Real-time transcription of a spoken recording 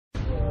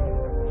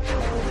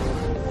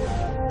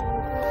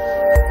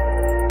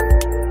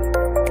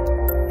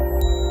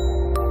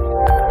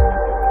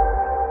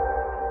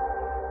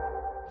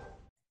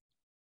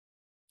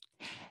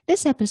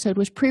This episode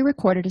was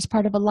pre-recorded as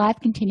part of a live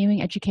continuing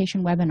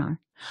education webinar.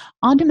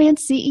 On-demand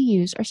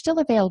CEUs are still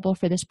available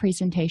for this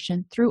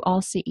presentation through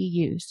All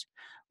CEUs.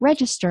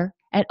 Register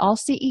at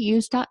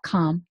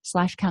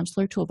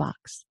allceus.com/counselor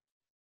toolbox.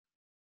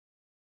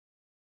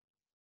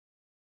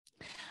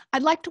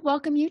 I'd like to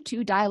welcome you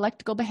to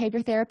Dialectical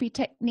Behavior Therapy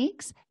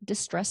Techniques,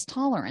 Distress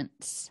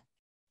Tolerance.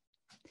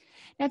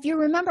 Now, if you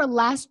remember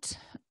last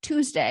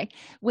Tuesday,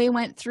 we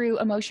went through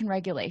emotion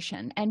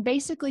regulation and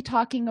basically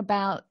talking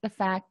about the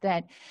fact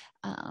that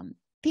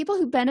people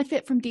who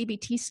benefit from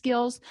DBT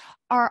skills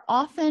are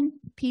often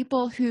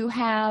people who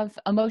have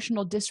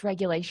emotional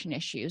dysregulation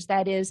issues.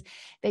 That is,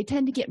 they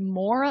tend to get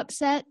more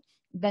upset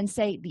than,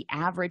 say, the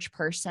average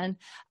person.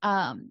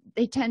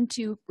 They tend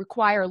to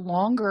require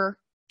longer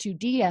to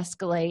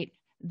de-escalate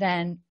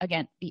than,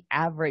 again, the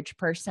average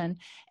person.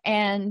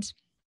 And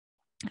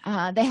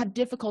they have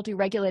difficulty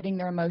regulating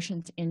their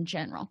emotions in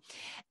general.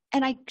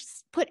 And I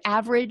put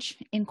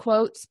average in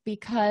quotes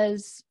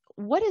because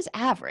what is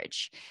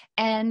average?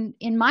 And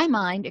in my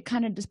mind, it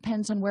kind of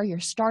depends on where you're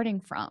starting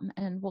from.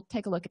 And we'll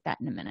take a look at that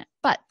in a minute.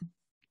 But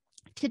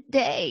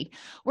today,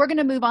 we're going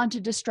to move on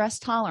to distress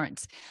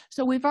tolerance.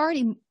 So we've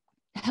already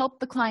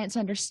helped the clients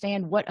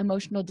understand what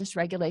emotional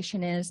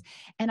dysregulation is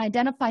and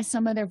identify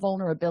some of their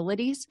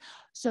vulnerabilities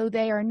so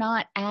they are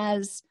not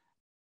as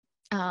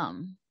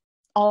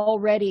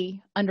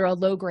already under a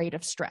low grade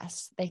of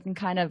stress. They can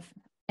kind of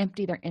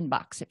empty their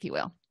inbox, if you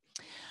will.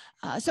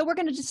 So we're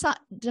going to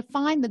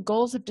define the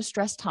goals of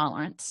distress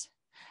tolerance,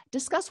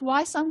 discuss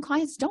why some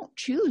clients don't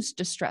choose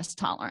distress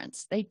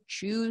tolerance. They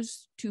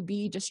choose to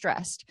be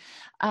distressed,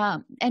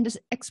 and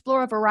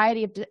explore a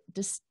variety of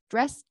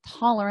distress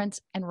tolerance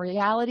and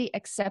reality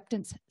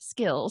acceptance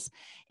skills,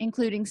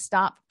 including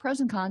stop, pros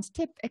and cons,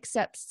 tip,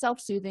 accept,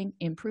 self-soothing,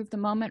 improve the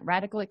moment,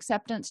 radical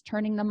acceptance,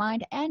 turning the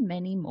mind, and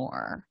many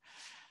more.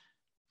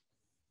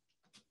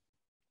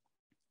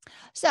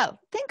 So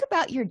think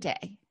about your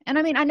day. And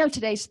I know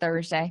today's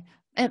Thursday.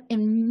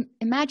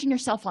 Imagine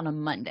yourself on a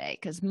Monday,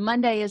 because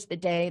Monday is the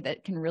day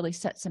that can really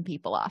set some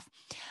people off.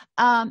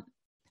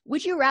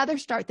 Would you rather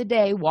start the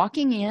day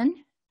walking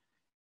in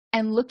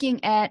and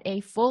looking at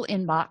a full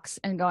inbox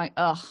and going,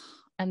 ugh,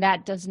 and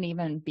that doesn't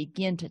even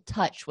begin to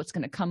touch what's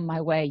going to come my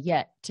way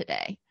yet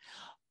today?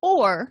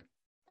 Or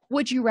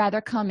would you rather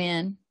come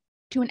in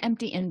to an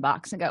empty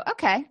inbox and go,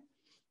 okay,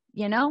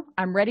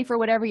 I'm ready for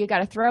whatever you got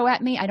to throw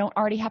at me. I don't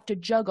already have to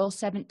juggle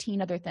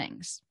 17 other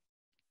things.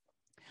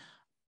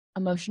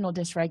 Emotional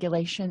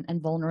dysregulation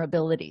and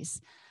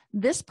vulnerabilities.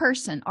 This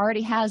person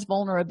already has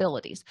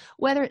vulnerabilities,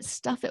 whether it's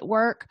stuff at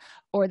work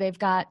or they've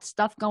got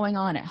stuff going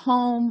on at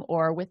home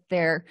or with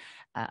their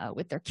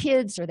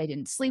kids, or they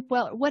didn't sleep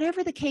well, or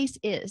whatever the case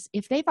is.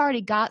 If they've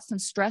already got some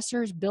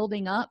stressors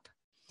building up,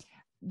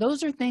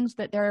 those are things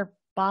that their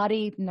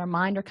body and their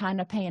mind are kind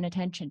of paying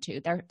attention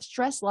to. Their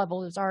stress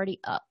level is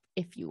already up,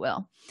 if you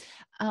will.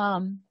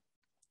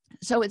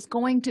 So it's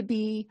going to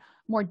be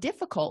more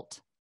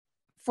difficult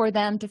for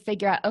them to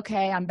figure out,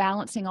 okay, I'm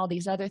balancing all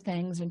these other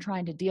things and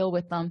trying to deal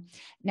with them.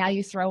 Now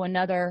you throw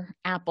another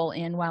apple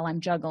in while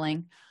I'm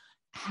juggling.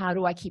 How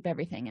do I keep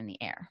everything in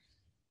the air?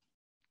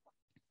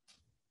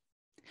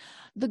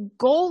 The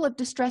goal of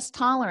distress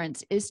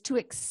tolerance is to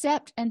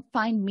accept and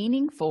find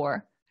meaning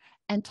for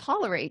and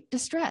tolerate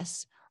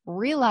distress,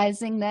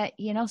 realizing that,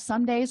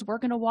 some days we're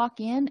going to walk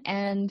in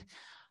and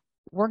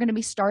we're going to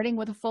be starting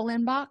with a full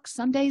inbox.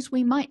 Some days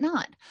we might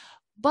not,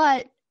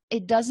 but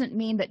it doesn't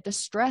mean that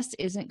distress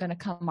isn't going to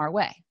come our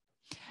way.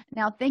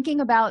 Now, thinking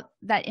about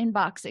that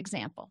inbox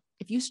example,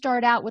 if you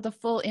start out with a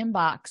full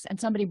inbox and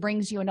somebody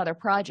brings you another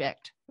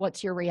project,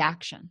 what's your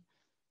reaction?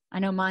 I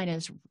know mine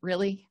is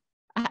really?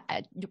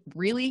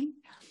 Really?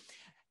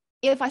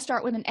 If I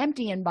start with an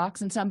empty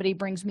inbox and somebody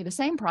brings me the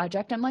same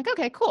project, I'm like,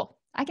 okay, cool.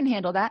 I can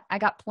handle that. I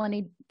got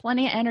plenty of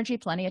energy,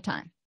 plenty of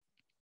time.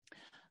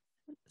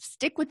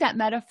 Stick with that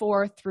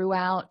metaphor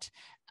throughout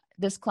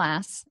this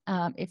class,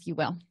 if you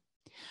will.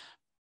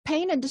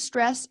 Pain and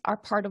distress are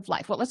part of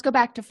life. Well, let's go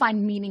back to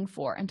find meaning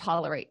for and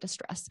tolerate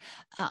distress.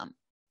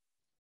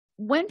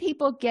 When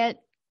people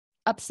get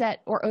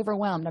upset or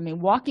overwhelmed,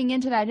 walking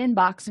into that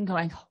inbox and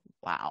going,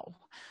 wow,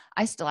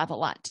 I still have a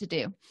lot to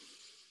do.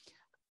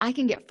 I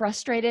can get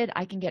frustrated.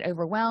 I can get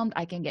overwhelmed.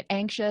 I can get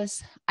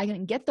anxious. I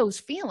can get those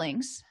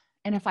feelings.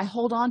 And if I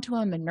hold on to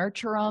them and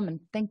nurture them and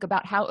think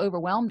about how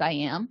overwhelmed I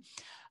am,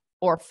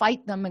 or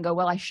fight them and go,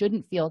 well, I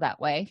shouldn't feel that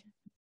way,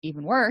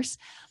 even worse,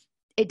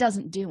 it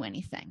doesn't do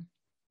anything.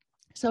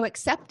 So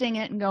accepting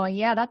it and going,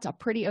 yeah, that's a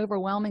pretty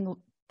overwhelming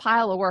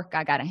pile of work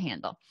I got to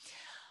handle.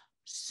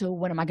 So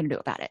what am I going to do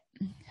about it?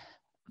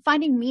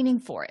 Finding meaning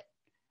for it.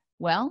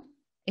 Well,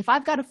 if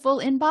I've got a full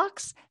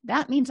inbox,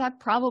 that means I've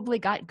probably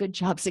got good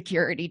job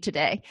security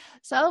today.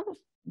 So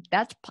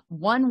that's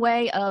one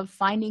way of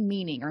finding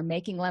meaning or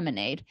making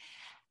lemonade.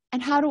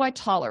 And how do I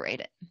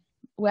tolerate it?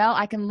 Well,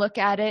 I can look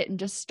at it and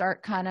just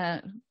start kind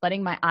of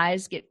letting my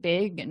eyes get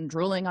big and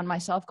drooling on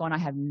myself, going, I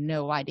have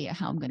no idea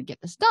how I'm going to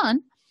get this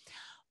done.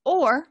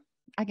 Or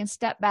I can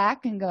step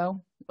back and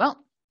go,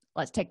 well,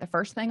 let's take the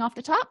first thing off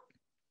the top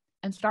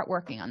and start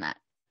working on that.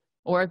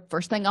 or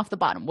first thing off the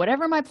bottom,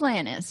 whatever my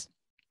plan is,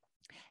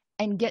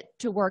 and get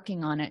to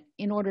working on it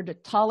in order to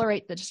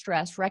tolerate the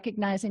distress,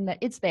 recognizing that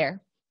it's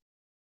there.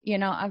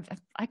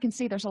 I can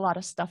see there's a lot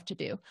of stuff to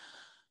do,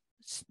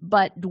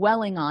 but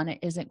dwelling on it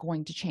isn't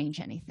going to change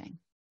anything.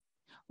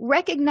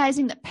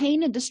 Recognizing that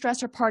pain and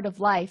distress are part of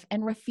life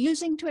and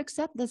refusing to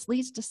accept this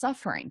leads to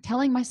suffering,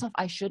 telling myself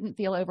I shouldn't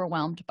feel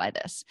overwhelmed by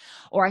this,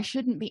 or I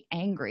shouldn't be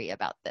angry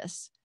about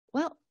this.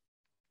 Well,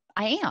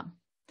 I am.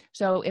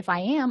 So if I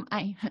am,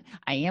 I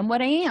am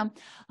what I am.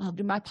 I'll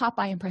do my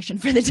Popeye impression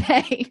for the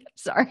day.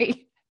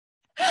 Sorry.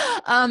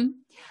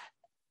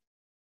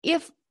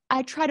 If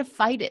I try to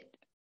fight it,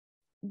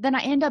 then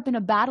I end up in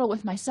a battle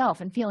with myself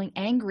and feeling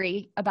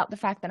angry about the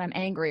fact that I'm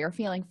angry, or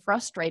feeling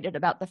frustrated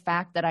about the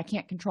fact that I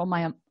can't control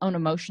my own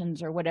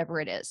emotions, or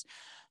whatever it is.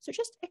 So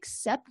just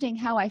accepting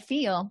how I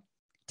feel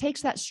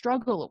takes that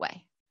struggle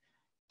away,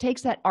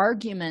 takes that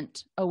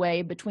argument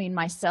away between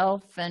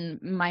myself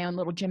and my own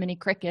little Jiminy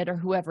Cricket, or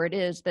whoever it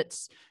is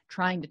that's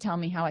trying to tell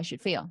me how I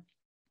should feel.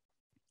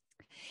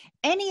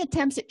 Any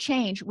attempts at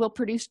change will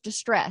produce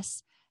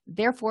distress.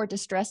 Therefore,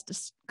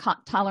 distress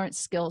tolerance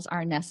skills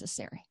are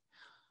necessary.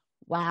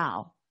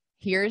 Wow.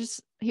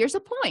 Here's a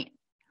point.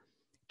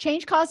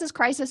 Change causes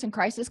crisis, and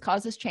crisis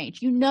causes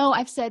change.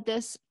 I've said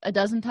this a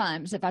dozen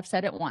times if I've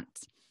said it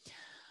once.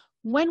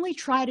 When we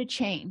try to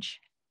change,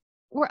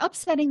 we're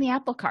upsetting the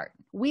apple cart.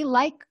 We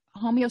like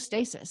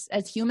homeostasis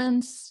as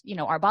humans,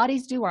 our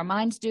bodies do, our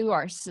minds do,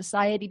 our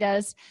society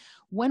does.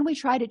 When we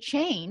try to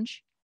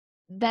change,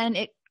 then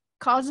it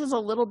causes a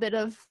little bit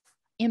of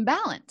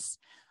imbalance,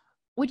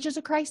 which is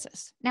a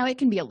crisis. Now, it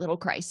can be a little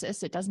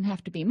crisis. It doesn't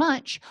have to be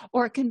much,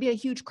 or it can be a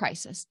huge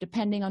crisis,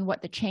 depending on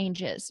what the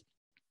change is.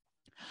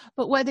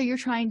 But whether you're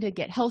trying to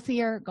get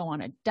healthier, go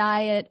on a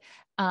diet,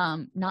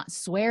 not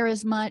swear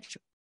as much,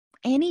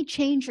 any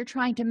change you're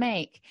trying to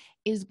make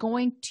is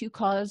going to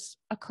cause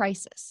a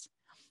crisis.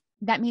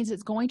 That means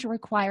it's going to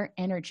require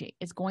energy.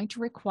 It's going to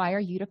require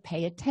you to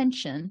pay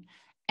attention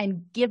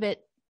and give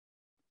it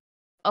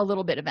a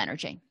little bit of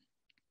energy.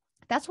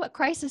 That's what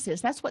crisis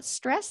is. That's what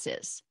stress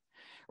is.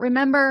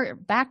 Remember,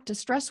 back to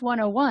Stress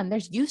 101,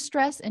 there's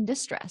eustress and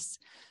distress.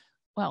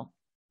 Well,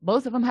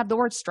 both of them have the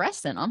word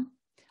stress in them.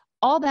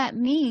 All that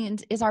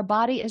means is our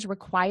body is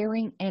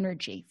requiring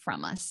energy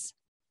from us.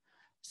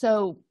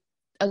 So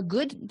a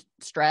good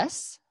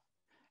stress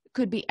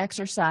could be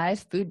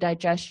exercise, food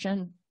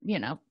digestion,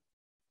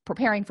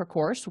 preparing for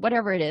course,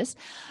 whatever it is.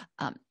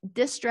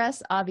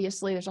 Distress,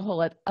 obviously, there's a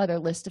whole other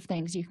list of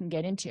things you can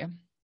get into.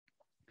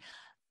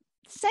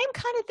 Same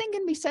kind of thing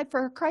can be said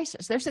for a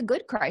crisis. There's a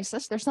good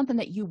crisis. There's something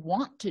that you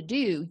want to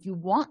do, you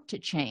want to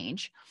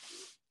change.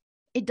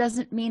 It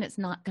doesn't mean it's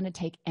not going to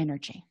take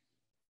energy.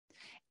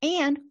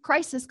 And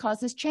crisis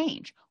causes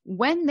change.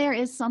 When there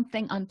is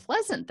something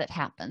unpleasant that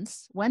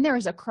happens, when there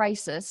is a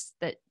crisis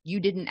that you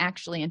didn't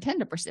actually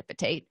intend to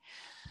precipitate,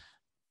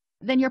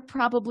 then you're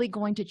probably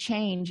going to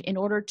change in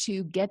order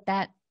to get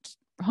that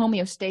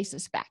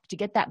homeostasis back, to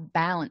get that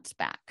balance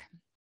back.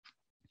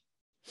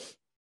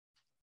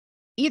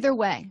 Either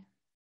way,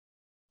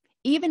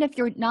 even if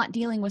you're not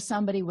dealing with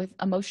somebody with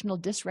emotional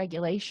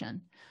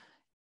dysregulation,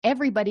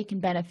 everybody can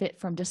benefit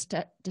from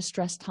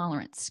distress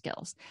tolerance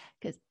skills,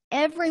 because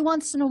every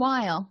once in a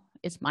while,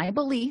 it's my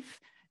belief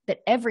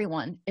that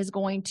everyone is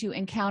going to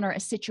encounter a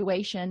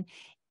situation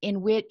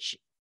in which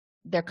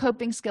their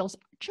coping skills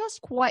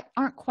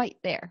aren't quite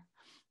there.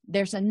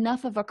 There's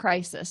enough of a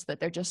crisis that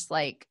they're just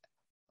like,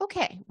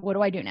 okay, what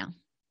do I do now?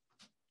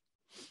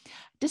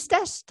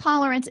 Distress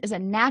tolerance is a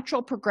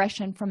natural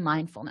progression from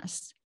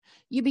mindfulness.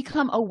 You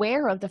become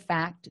aware of the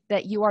fact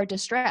that you are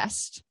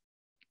distressed.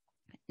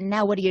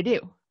 Now, what do?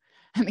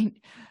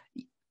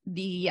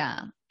 The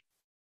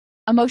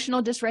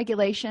emotional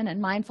dysregulation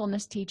and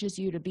mindfulness teaches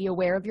you to be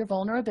aware of your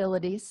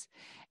vulnerabilities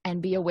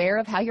and be aware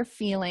of how you're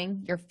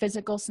feeling, your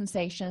physical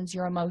sensations,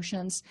 your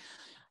emotions.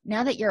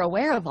 Now that you're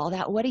aware of all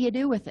that, what do you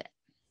do with it?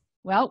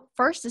 Well,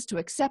 first is to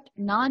accept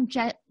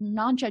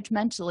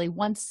non-judgmentally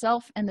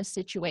oneself and the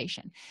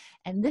situation.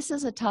 And this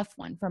is a tough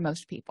one for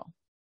most people.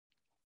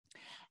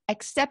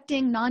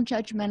 Accepting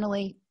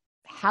non-judgmentally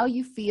how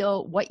you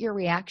feel, what your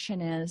reaction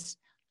is,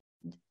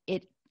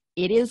 it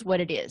is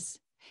what it is.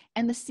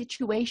 And the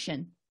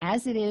situation,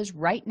 as it is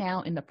right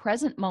now in the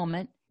present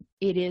moment,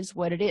 it is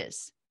what it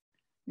is.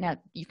 Now,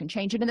 you can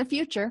change it in the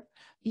future.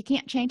 You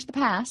can't change the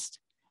past.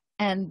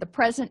 And the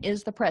present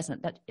is the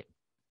present.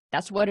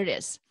 That's what it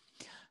is.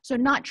 So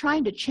not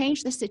trying to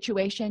change the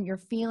situation, your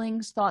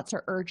feelings, thoughts,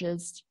 or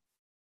urges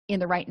in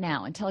the right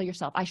now, and tell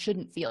yourself, I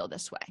shouldn't feel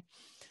this way.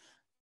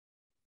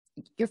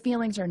 Your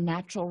feelings are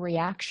natural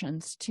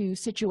reactions to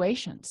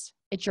situations.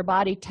 It's your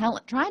body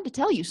trying to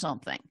tell you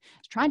something.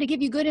 It's trying to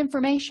give you good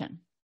information.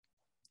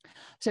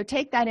 So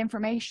take that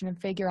information and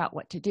figure out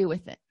what to do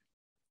with it.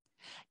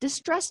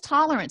 Distress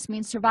tolerance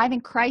means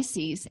surviving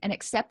crises and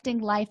accepting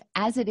life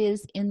as it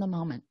is in the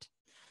moment.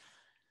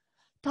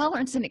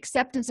 Tolerance and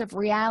acceptance of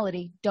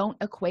reality don't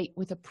equate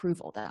with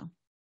approval, though.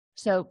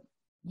 So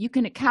you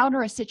can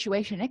encounter a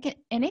situation,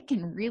 it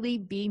can really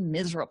be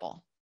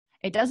miserable.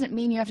 It doesn't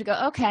mean you have to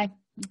go, okay,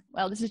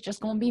 well, this is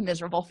just going to be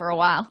miserable for a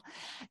while.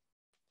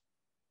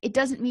 It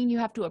doesn't mean you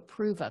have to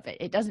approve of it.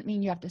 It doesn't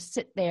mean you have to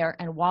sit there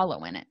and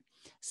wallow in it.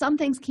 Some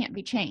things can't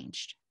be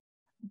changed.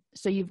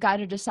 So you've got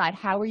to decide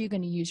how are you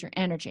going to use your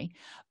energy.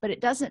 But it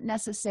doesn't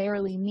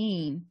necessarily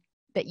mean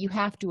that you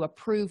have to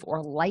approve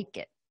or like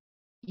it.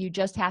 You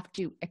just have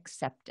to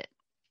accept it.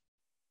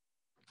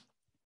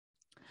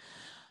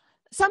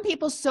 Some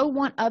people so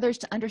want others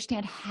to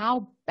understand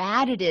how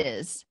bad it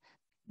is,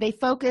 they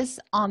focus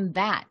on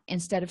that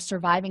instead of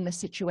surviving the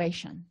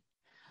situation.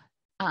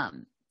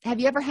 Have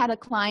you ever had a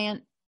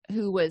client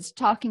who was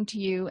talking to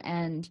you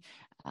and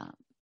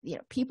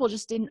people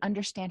just didn't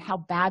understand how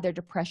bad their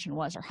depression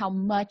was, or how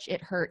much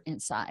it hurt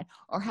inside,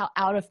 or how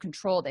out of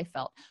control they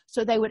felt?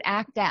 So they would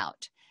act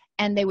out,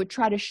 and they would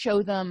try to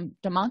show them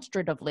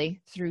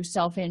demonstratively through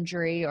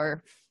self-injury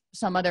or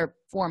some other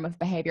form of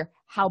behavior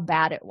how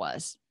bad it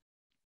was.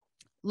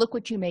 Look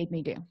what you made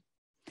me do.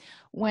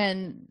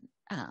 When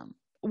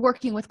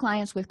working with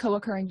clients with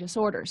co-occurring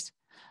disorders,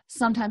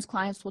 sometimes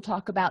clients will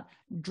talk about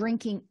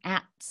drinking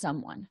at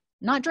someone,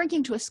 not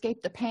drinking to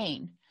escape the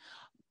pain,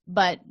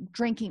 but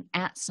drinking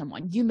at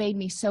someone. You made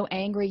me so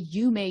angry.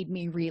 You made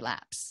me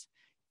relapse.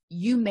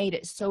 You made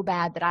it so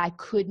bad that I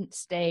couldn't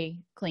stay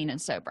clean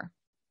and sober.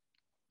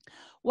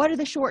 What are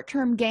the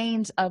short-term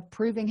gains of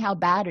proving how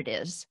bad it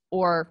is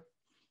or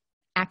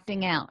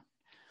acting out?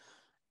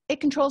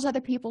 It controls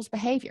other people's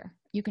behavior.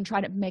 You can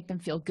try to make them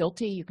feel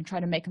guilty. You can try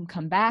to make them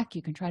come back.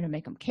 You can try to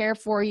make them care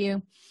for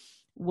you.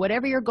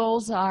 Whatever your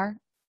goals are,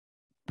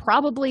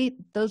 probably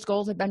those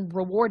goals have been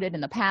rewarded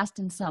in the past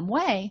in some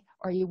way,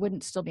 or you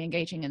wouldn't still be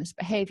engaging in this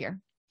behavior.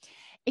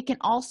 It can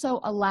also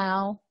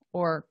allow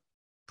or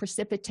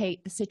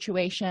precipitate the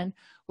situation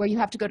where you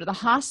have to go to the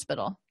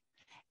hospital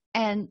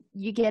and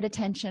you get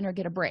attention or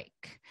get a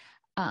break.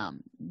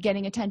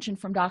 Getting attention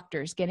from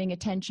doctors, getting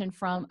attention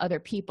from other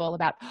people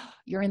about,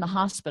 you're in the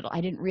hospital. I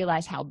didn't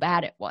realize how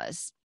bad it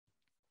was.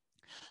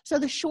 So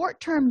the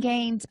short-term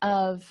gains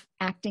of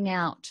acting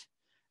out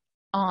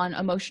on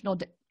emotional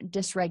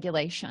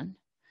dysregulation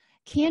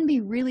can be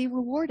really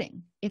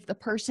rewarding. If the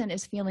person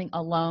is feeling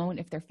alone,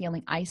 if they're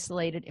feeling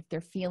isolated, if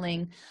they're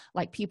feeling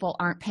like people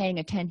aren't paying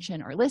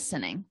attention or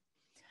listening,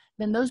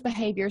 then those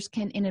behaviors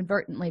can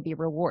inadvertently be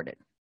rewarded.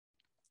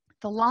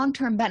 The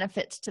long-term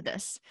benefits to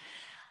this,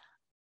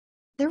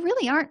 there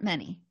really aren't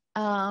many.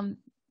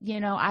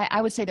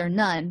 I would say there are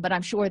none, but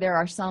I'm sure there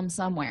are some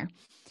somewhere.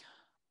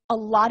 A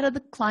lot of the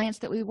clients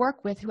that we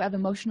work with who have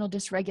emotional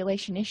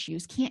dysregulation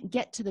issues can't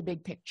get to the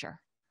big picture.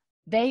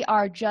 They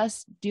are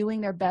just doing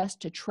their best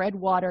to tread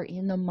water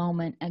in the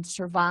moment and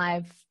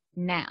survive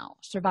now,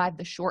 survive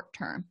the short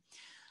term.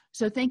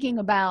 So thinking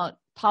about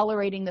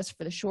tolerating this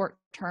for the short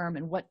term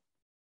and what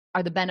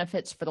are the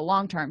benefits for the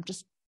long term,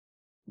 just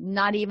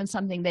not even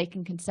something they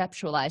can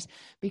conceptualize,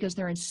 because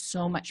they're in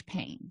so much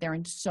pain. They're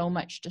in so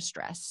much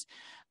distress.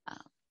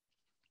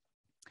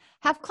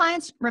 Have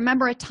clients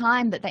remember a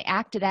time that they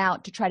acted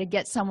out to try to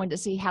get someone to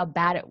see how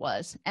bad it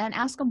was, and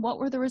ask them what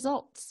were the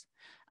results.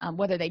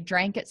 Whether they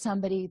drank at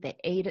somebody, they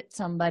ate at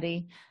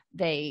somebody,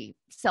 they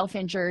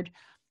self-injured,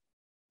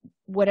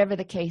 whatever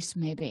the case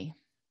may be.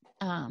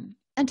 And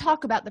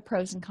talk about the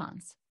pros and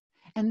cons.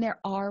 And there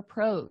are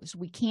pros.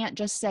 We can't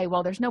just say,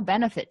 well, there's no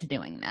benefit to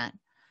doing that.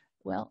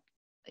 Well,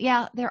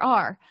 yeah, there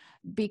are,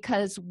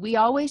 because we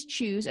always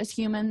choose, as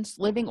humans,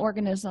 living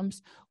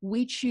organisms,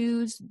 we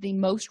choose the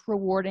most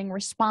rewarding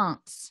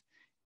response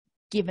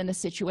given the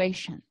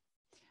situation.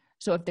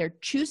 So if they're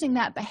choosing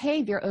that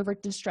behavior over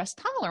distress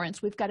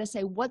tolerance, we've got to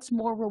say, what's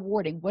more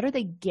rewarding? What are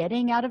they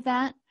getting out of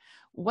that?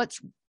 What's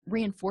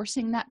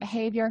reinforcing that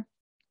behavior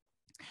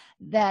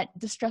that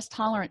distress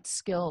tolerance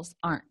skills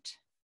aren't?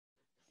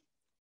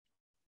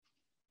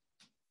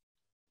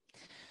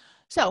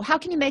 So how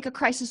can you make a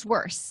crisis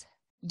worse?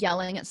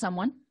 Yelling at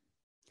someone,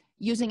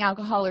 using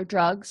alcohol or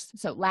drugs,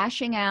 so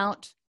lashing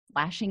out,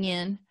 lashing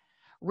in,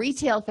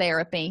 retail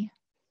therapy,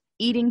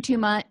 eating too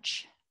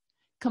much,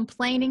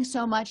 complaining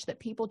so much that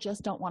people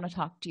just don't want to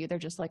talk to you. They're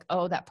just like,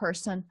 oh, that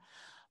person,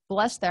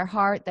 bless their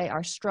heart, they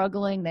are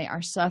struggling, they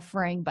are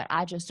suffering, but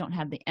I just don't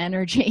have the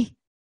energy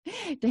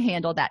to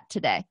handle that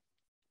today.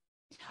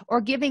 Or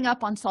giving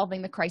up on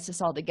solving the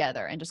crisis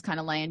altogether and just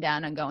kind of laying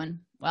down and going,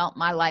 well,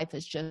 my life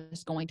is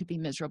just going to be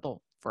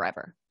miserable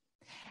forever.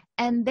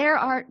 And there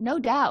are no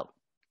doubt,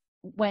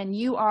 when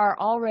you are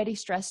already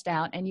stressed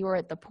out and you are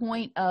at the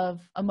point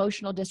of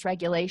emotional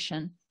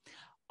dysregulation,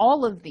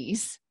 all of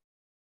these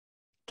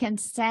can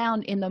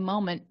sound in the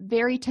moment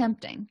very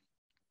tempting,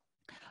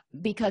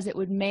 because it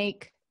would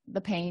make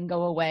the pain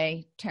go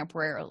away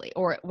temporarily,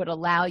 or it would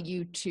allow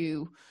you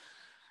to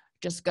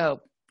just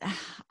go,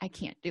 I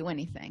can't do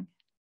anything,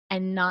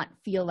 and not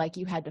feel like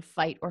you had to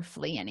fight or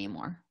flee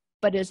anymore.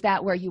 But is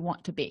that where you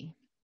want to be?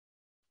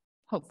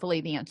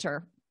 Hopefully the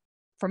answer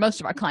for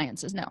most of our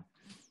clients is no.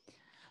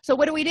 So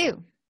what do we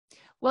do?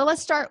 Well,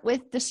 let's start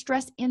with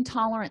distress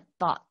intolerant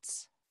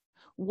thoughts.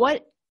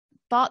 What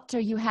thoughts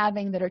are you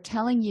having that are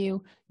telling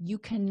you you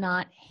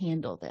cannot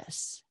handle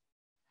this?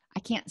 I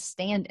can't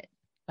stand it.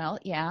 Well,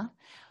 yeah.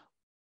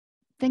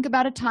 Think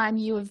about a time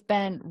you have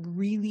been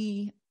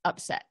really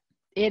upset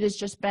it has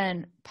just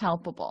been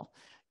palpable,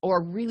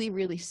 or really,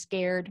 really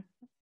scared,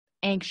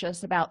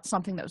 anxious about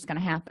something that was going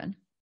to happen.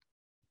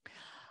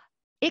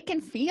 It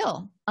can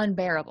feel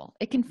unbearable.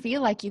 It can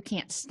feel like you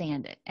can't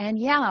stand it. And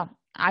yeah,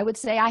 I would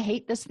say I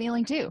hate this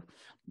feeling too.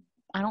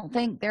 I don't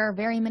think there are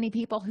very many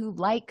people who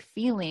like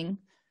feeling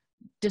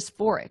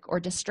dysphoric or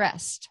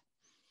distressed.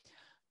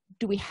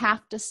 Do we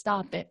have to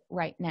stop it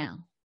right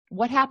now?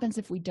 What happens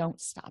if we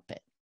don't stop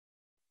it?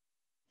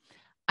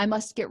 I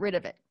must get rid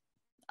of it.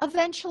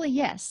 Eventually,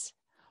 yes.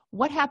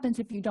 What happens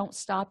if you don't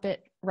stop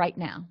it right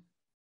now?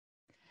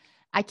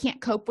 I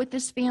can't cope with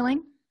this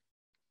feeling.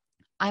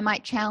 I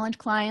might challenge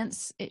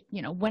clients,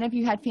 when have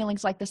you had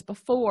feelings like this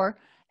before,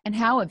 and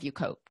how have you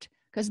coped?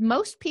 Because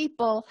most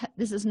people,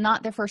 this is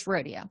not their first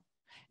rodeo.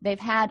 They've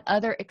had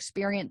other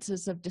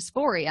experiences of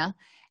dysphoria,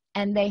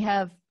 and they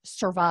have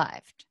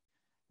survived.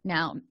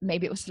 Now,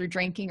 maybe it was through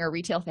drinking or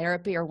retail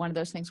therapy or one of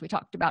those things we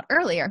talked about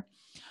earlier.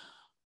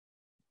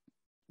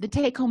 The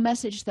take-home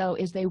message, though,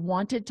 is they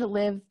wanted to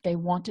live, they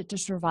wanted to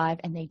survive,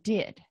 and they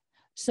did.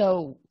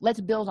 So let's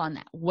build on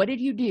that. What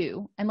did you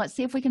do? And let's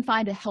see if we can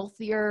find a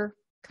healthier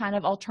kind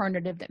of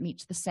alternative that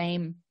meets the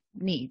same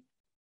need.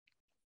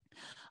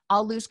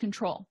 I'll lose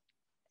control.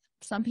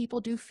 Some people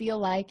do feel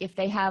like if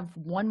they have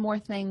one more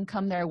thing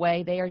come their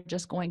way, they are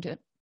just going to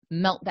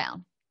melt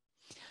down.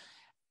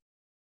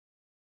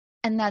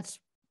 And that's,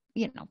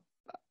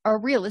 a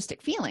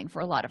realistic feeling for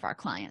a lot of our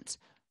clients.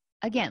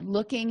 Again,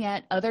 looking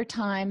at other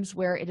times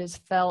where it has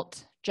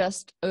felt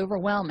just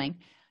overwhelming,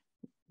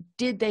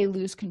 did they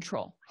lose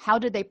control? How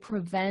did they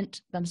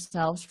prevent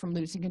themselves from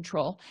losing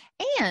control?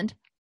 And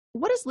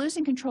what does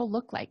losing control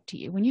look like to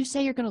you? When you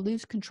say you're going to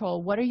lose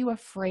control, what are you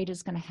afraid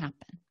is going to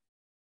happen?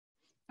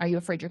 Are you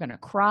afraid you're going to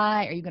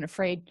cry? Are you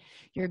afraid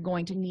you're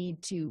going to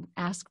need to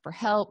ask for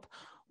help?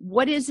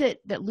 What is it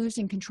that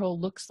losing control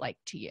looks like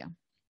to you?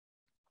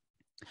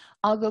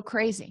 I'll go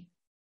crazy.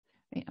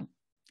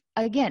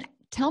 Again,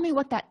 tell me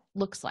what that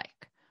looks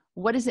like.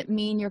 What does it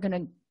mean you're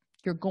going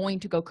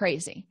to go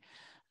crazy?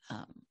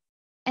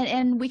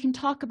 And we can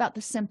talk about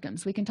the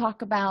symptoms. We can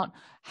talk about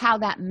how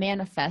that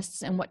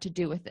manifests and what to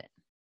do with it.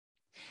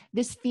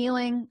 This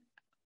feeling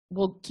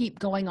will keep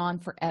going on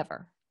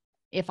forever.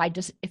 If I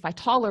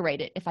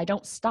tolerate it, if I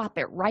don't stop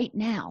it right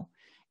now,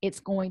 it's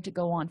going to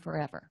go on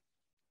forever.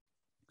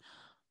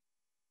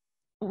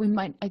 We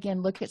might,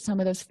 again, look at some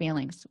of those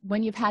feelings.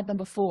 When you've had them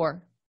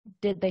before,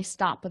 did they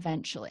stop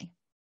eventually?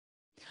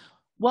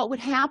 What would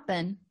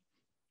happen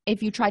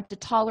if you tried to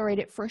tolerate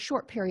it for a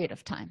short period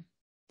of time?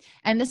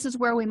 And this is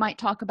where we might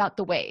talk about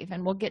the wave,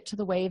 and we'll get to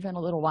the wave in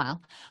a little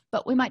while.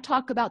 But we might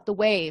talk about the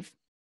wave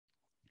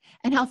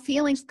and how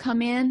feelings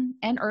come in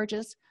and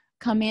urges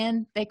come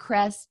in, they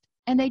crest,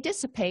 and they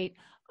dissipate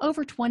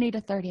over 20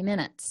 to 30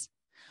 minutes.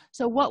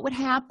 So what would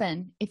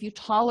happen if you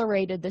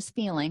tolerated this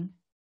feeling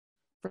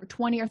for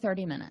 20 or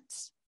 30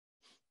 minutes?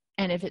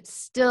 And if it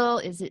still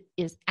is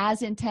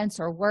as intense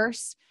or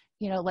worse,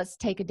 let's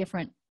take a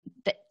different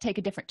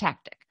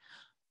tactic.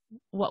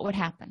 What would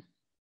happen?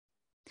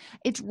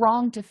 It's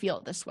wrong to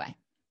feel this way.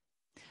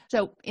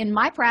 So in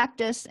my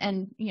practice,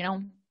 and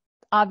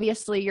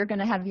obviously you're going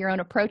to have your own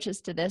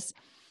approaches to this,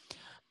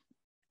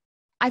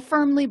 I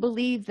firmly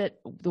believe that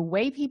the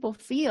way people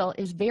feel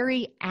is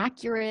very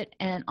accurate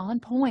and on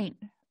point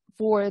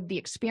for the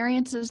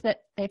experiences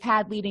that they've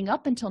had leading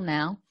up until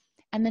now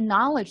and the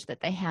knowledge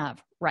that they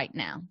have right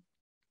now.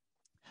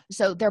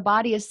 So their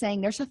body is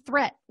saying there's a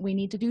threat, we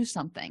need to do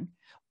something,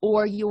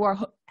 or you are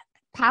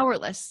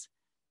powerless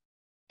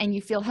and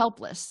you feel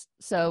helpless.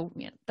 So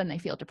then they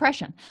feel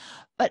depression.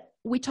 But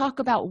we talk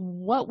about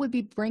what would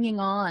be bringing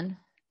on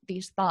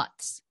these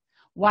thoughts.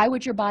 Why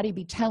would your body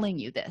be telling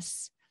you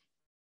this?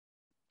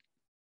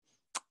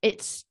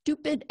 It's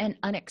stupid and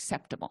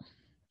unacceptable.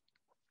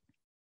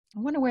 I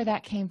wonder where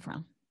that came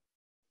from.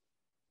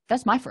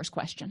 That's my first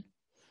question.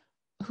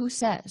 Who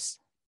says?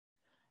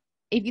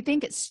 If you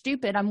think it's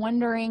stupid, I'm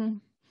wondering,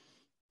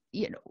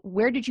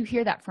 where did you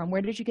hear that from?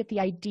 Where did you get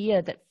the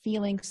idea that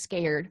feeling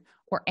scared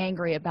or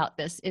angry about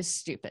this is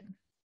stupid?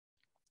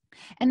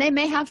 And they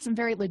may have some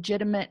very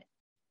legitimate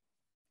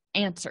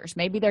answers.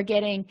 Maybe they're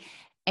getting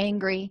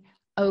angry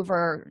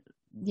over,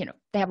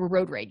 they have a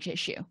road rage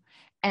issue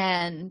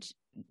and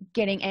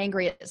getting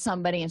angry at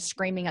somebody and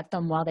screaming at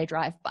them while they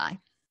drive by.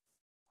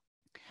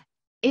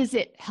 Is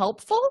it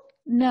helpful?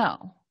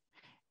 No.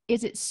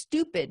 Is it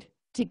stupid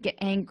to get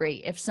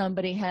angry if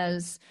somebody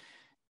has,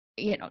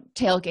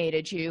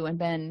 tailgated you and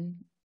been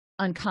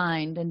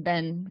unkind and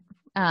been,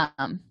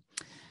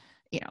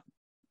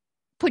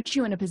 put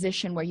you in a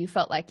position where you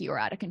felt like you were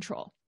out of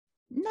control?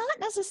 Not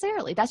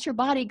necessarily. That's your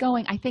body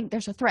going, I think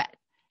there's a threat.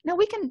 Now,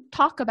 we can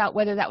talk about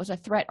whether that was a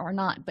threat or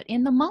not, but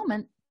in the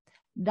moment,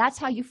 that's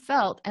how you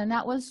felt, and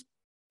that was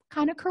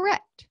kind of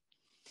correct.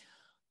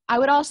 I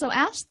would also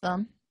ask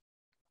them,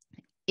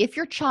 if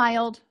your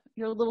child,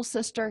 your little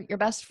sister, your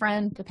best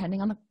friend,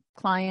 depending on the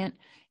client,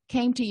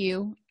 came to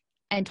you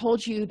and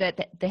told you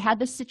that they had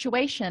this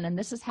situation and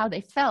this is how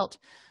they felt,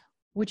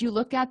 would you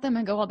look at them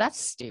and go, well, that's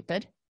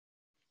stupid?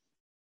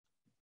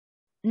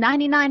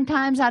 99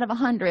 times out of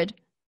 100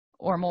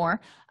 or more,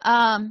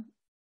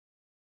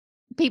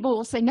 people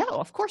will say, no,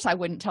 of course I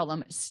wouldn't tell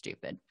them it's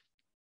stupid.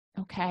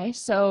 Okay,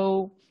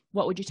 so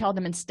what would you tell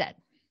them instead?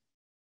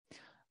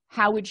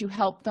 How would you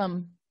help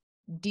them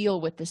deal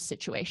with this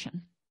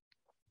situation?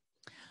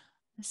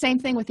 Same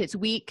thing with it's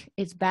weak,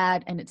 it's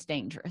bad, and it's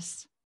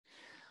dangerous.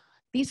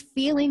 These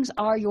feelings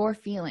are your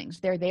feelings.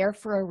 They're there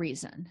for a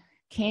reason.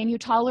 Can you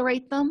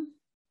tolerate them?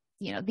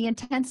 The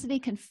intensity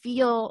can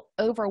feel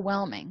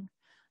overwhelming.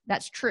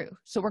 That's true.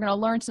 So we're going to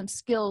learn some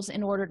skills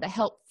in order to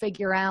help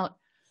figure out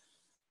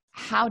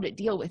how to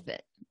deal with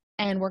it.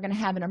 And we're going to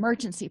have an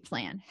emergency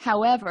plan.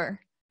 However,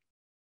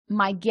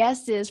 my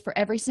guess is for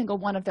every single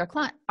one of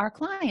our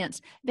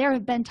clients, there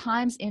have been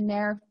times in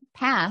their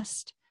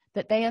past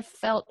that they have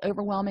felt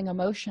overwhelming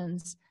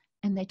emotions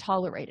and they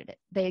tolerated it.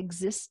 They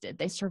existed,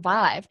 they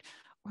survived,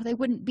 or they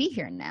wouldn't be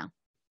here now.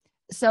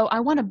 So I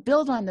want to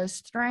build on those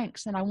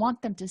strengths, and I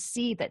want them to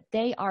see that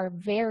they are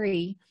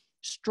very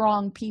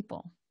strong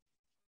people.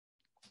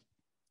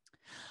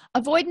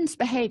 Avoidance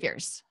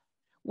behaviors,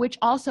 which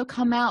also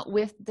come out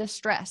with the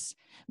stress.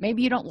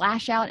 Maybe you don't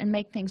lash out and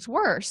make things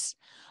worse,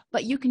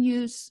 but you can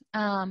use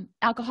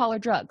alcohol or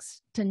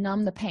drugs to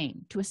numb the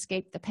pain, to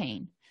escape the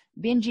pain.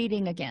 Binge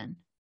eating again.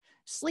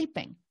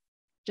 Sleeping.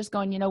 Just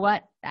going, you know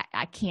what?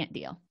 I can't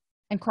deal.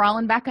 And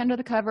crawling back under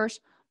the covers,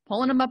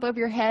 pulling them up over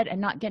your head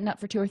and not getting up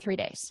for 2 or 3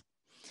 days.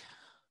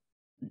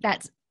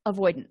 That's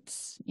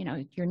avoidance.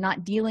 You're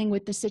not dealing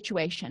with the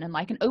situation. And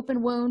like an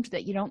open wound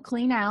that you don't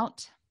clean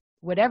out,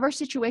 whatever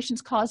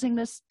situation's causing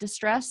this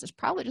distress is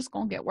probably just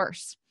going to get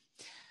worse.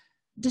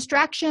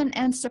 Distraction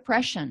and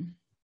suppression.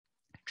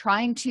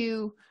 Trying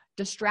to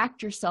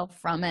distract yourself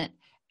from it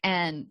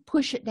and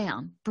push it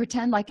down.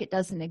 Pretend like it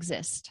doesn't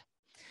exist.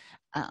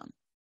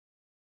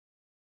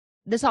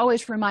 This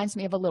always reminds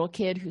me of a little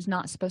kid who's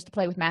not supposed to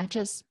play with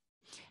matches.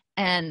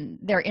 And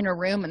they're in a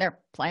room and they're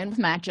playing with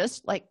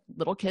matches like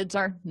little kids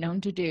are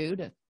known to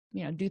do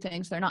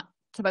things they're not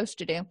supposed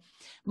to do.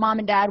 Mom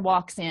and dad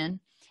walks in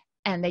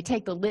and they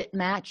take the lit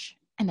match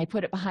and they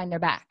put it behind their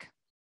back.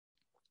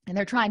 And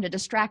they're trying to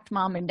distract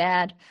mom and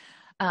dad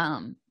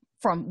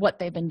from what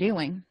they've been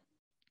doing.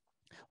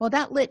 Well,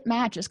 that lit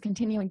match is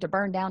continuing to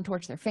burn down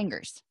towards their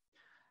fingers.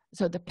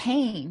 So the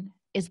pain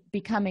is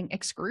becoming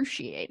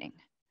excruciating.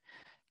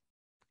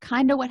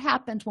 Kind of what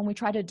happens when we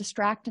try to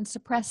distract and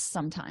suppress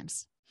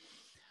sometimes.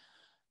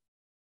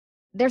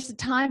 There's a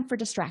time for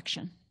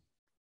distraction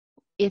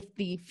if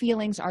the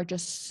feelings are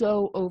just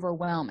so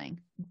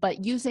overwhelming,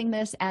 but using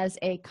this as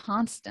a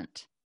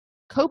constant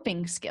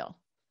coping skill,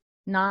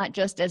 not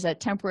just as a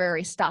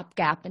temporary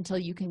stopgap until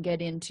you can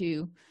get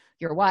into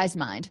your wise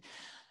mind,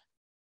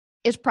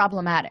 is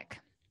problematic.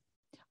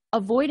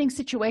 Avoiding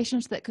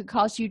situations that could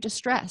cause you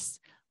distress.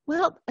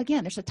 Well,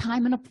 again, there's a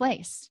time and a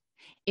place.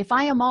 If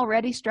I am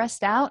already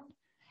stressed out,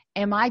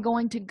 am I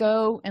going to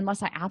go,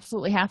 unless I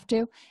absolutely have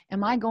to,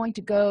 am I going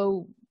to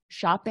go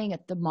shopping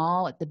at the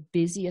mall at the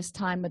busiest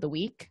time of the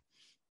week?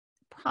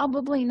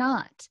 Probably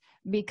not,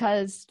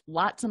 because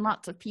lots and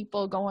lots of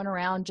people going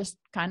around just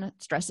kind of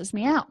stresses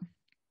me out.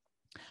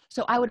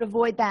 So I would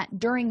avoid that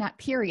during that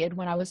period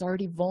when I was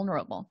already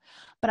vulnerable.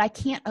 But I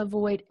can't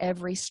avoid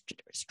every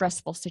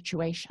stressful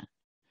situation.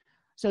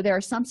 So there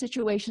are some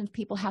situations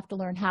people have to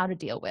learn how to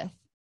deal with.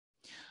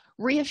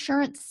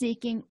 Reassurance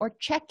seeking or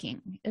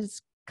checking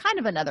is kind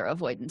of another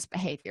avoidance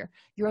behavior.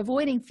 You're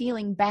avoiding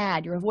feeling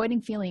bad. You're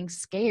avoiding feeling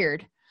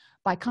scared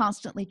by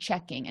constantly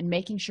checking and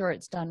making sure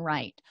it's done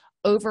right,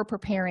 over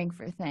preparing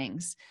for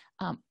things,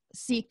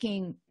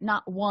 seeking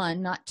not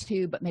 1, not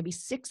 2, but maybe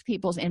 6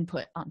 people's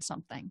input on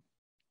something.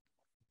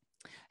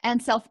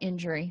 And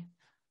self-injury,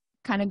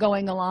 kind of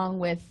going along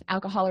with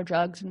alcohol or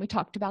drugs, and we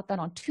talked about that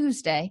on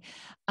Tuesday.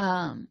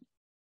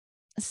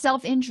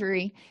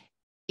 Self-injury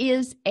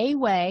is a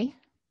way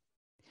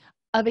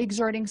of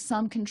exerting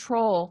some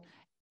control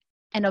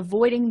and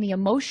avoiding the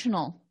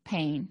emotional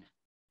pain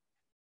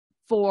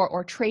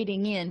or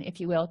trading in, if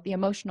you will, the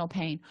emotional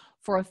pain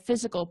for a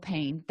physical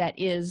pain that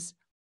is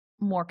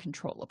more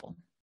controllable.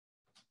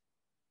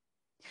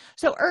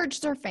 So urge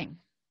surfing.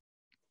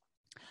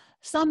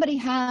 Somebody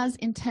has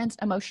intense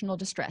emotional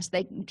distress.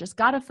 They just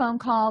got a phone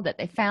call that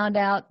they found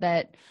out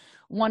that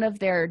one of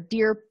their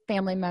dear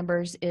family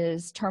members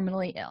is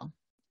terminally ill.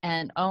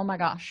 And oh my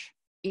gosh,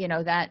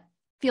 that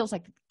feels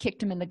like it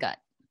kicked them in the gut.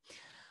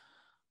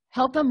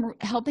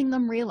 Helping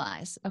them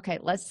realize, okay,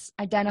 let's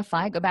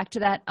identify, go back to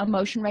that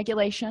emotion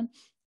regulation.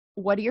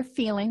 What are your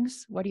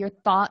feelings? What are your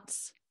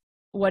thoughts?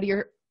 What are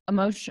your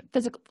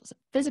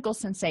physical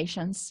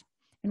sensations?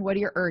 And what are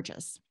your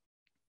urges?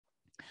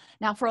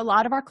 Now, for a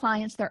lot of our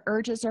clients, their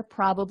urges are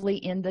probably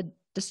in the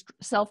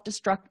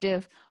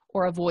self-destructive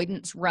or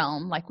avoidance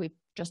realm, like we've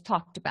just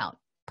talked about.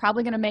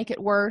 Probably going to make it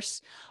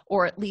worse,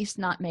 or at least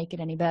not make it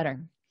any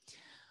better.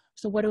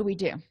 So what do we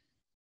do?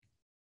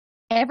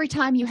 Every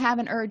time you have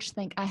an urge,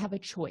 think, I have a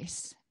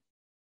choice.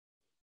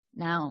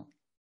 Now,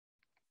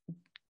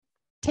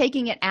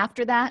 taking it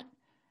after that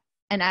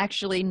and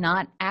actually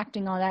not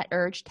acting on that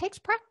urge takes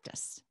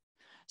practice.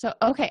 So,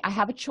 okay, I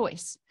have a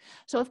choice.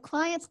 So if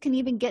clients can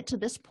even get to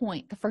this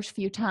point the first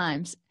few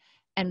times,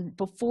 and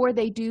before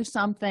they do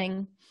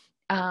something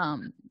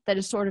that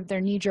is sort of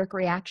their knee-jerk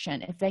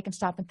reaction, if they can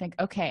stop and think,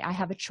 okay, I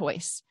have a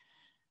choice.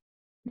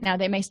 Now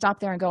they may stop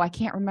there and go, I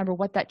can't remember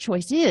what that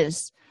choice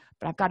is,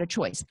 but I've got a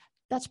choice.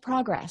 That's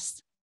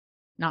progress.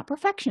 Not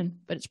perfection,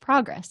 but it's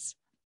progress.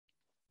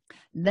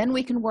 Then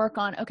we can work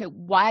on, okay,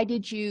 why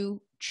did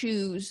you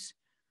choose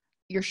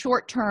your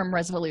short-term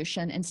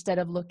resolution instead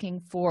of looking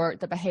for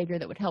the behavior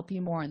that would help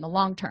you more in the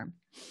long term?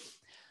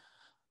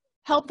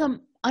 Help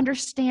them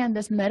understand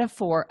this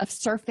metaphor of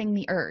surfing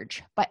the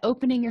urge by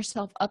opening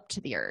yourself up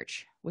to the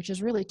urge, which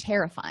is really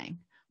terrifying.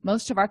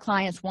 Most of our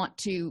clients want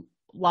to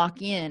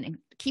lock in and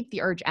keep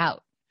the urge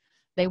out.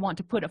 They want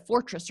to put a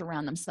fortress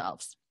around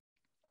themselves.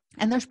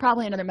 And there's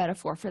probably another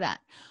metaphor for that.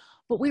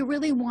 But we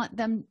really want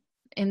them,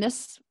 in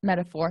this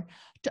metaphor,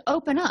 to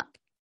open up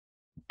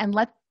and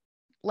let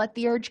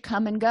the urge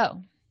come and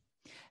go.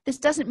 This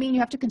doesn't mean you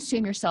have to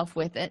consume yourself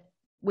with it,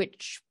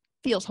 which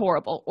feels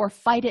horrible, or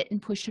fight it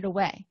and push it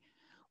away.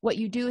 What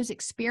you do is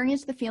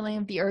experience the feeling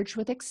of the urge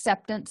with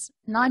acceptance,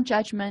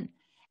 non-judgment,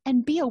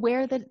 and be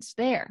aware that it's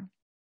there.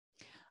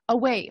 A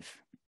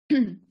wave.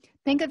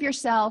 Think of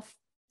yourself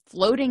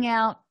floating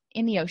out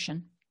in the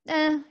ocean,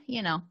 30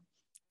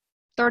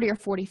 or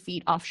 40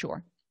 feet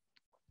offshore,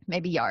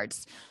 maybe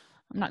yards.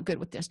 I'm not good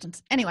with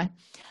distance. Anyway,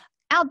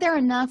 out there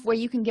enough where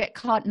you can get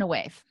caught in a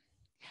wave.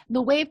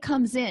 The wave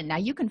comes in. Now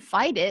you can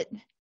fight it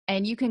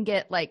and you can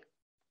get like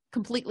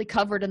completely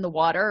covered in the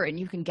water and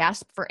you can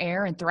gasp for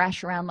air and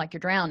thrash around like you're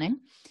drowning,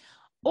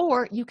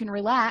 or you can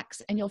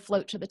relax and you'll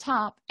float to the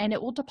top and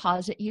it will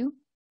deposit you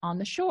on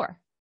the shore,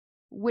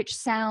 which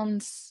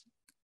sounds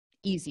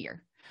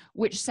easier,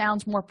 which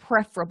sounds more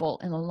preferable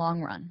in the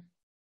long run.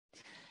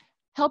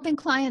 Helping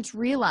clients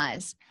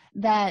realize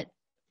that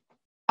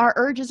our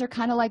urges are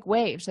kind of like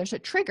waves. There's a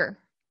trigger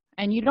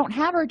and you don't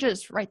have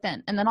urges right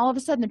then, and then all of a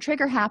sudden the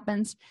trigger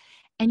happens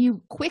and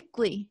you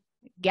quickly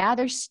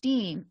gather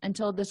steam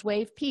until this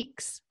wave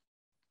peaks,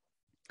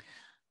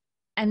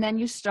 and then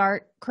you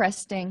start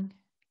cresting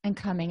and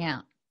coming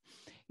out.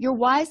 Your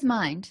wise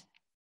mind,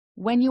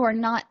 when you are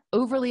not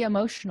overly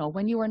emotional,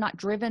 when you are not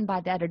driven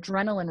by that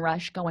adrenaline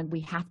rush going,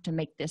 we have to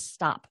make this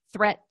stop,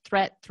 threat,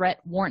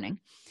 warning.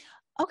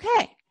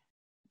 Okay,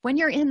 when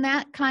you're in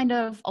that kind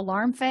of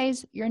alarm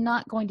phase, you're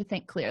not going to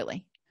think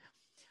clearly.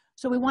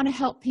 So we want to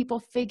help people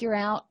figure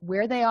out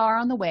where they are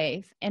on the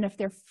wave, and if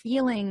they're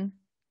feeling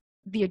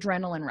the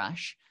adrenaline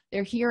rush,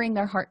 they're hearing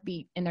their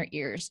heartbeat in their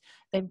ears,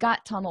 they've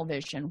got tunnel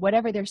vision,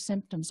 whatever their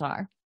symptoms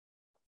are,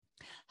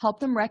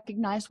 help them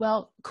recognize,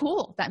 well,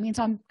 cool, that means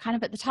I'm kind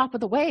of at the top of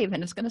the wave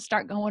and it's going to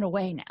start going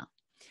away now.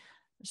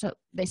 So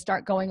they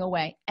start going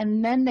away,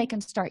 and then they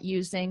can start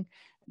using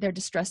their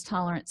distress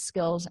tolerance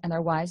skills and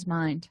their wise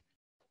mind.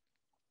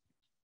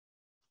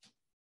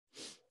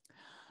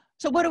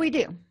 So what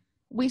do?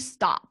 We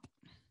stop.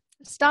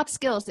 Stop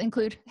skills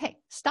include, hey,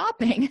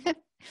 stopping.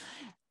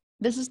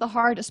 This is the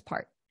hardest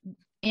part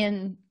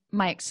in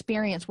my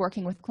experience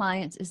working with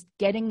clients, is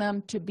getting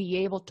them to be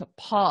able to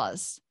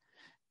pause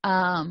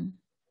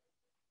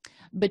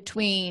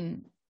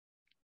between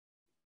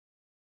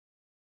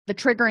the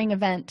triggering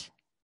event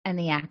and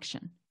the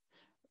action.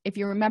 If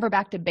you remember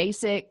back to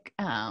basic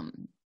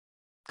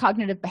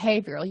cognitive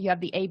behavioral, you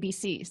have the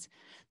ABCs.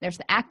 There's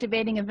the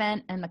activating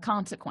event and the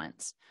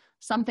consequence.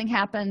 Something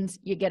happens,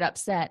 you get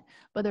upset,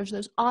 but there's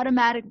those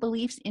automatic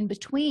beliefs in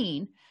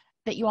between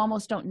that you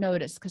almost don't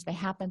notice because they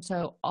happen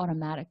so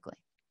automatically.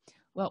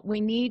 Well,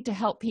 we need to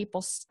help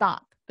people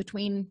stop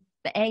between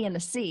the A and the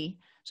C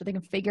so they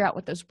can figure out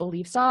what those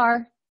beliefs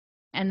are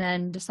and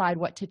then decide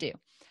what to do.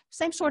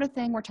 Same sort of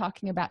thing we're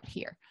talking about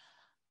here.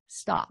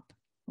 Stop.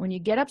 When you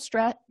get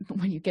upset,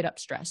 when you get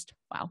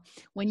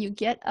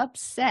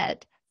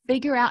upset,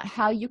 figure out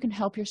how you can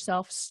help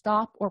yourself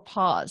stop or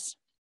pause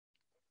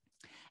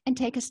and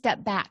take a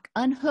step back.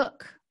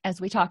 Unhook, as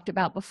we talked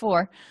about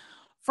before,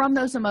 from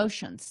those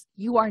emotions.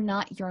 You are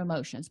not your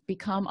emotions.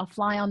 Become a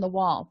fly on the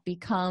wall.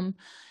 Become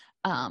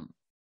a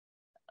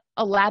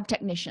lab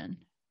technician.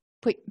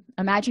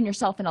 Imagine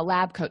yourself in a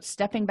lab coat,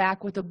 stepping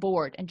back with a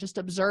board and just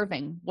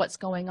observing what's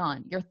going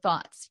on, your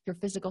thoughts, your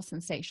physical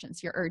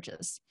sensations, your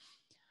urges.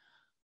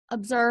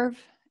 Observe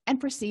and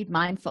proceed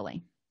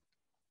mindfully.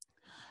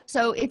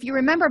 So if you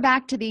remember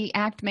back to the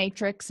ACT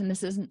matrix, and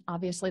this isn't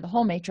obviously the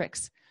whole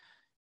matrix,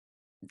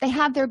 they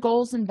have their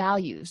goals and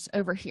values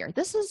over here.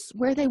 This is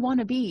where they want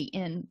to be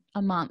in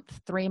a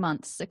month, 3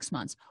 months, 6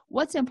 months.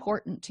 What's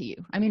important to you?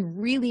 I mean,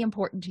 really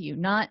important to you,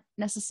 not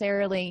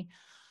necessarily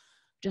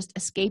just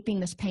escaping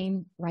this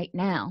pain right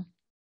now.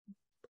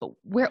 But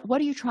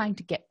what are you trying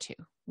to get to?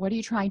 What are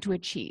you trying to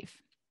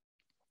achieve?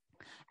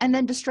 And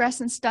then distress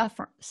and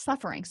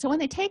suffering. So when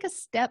they take a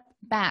step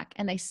back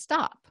and they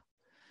stop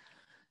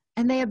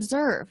and they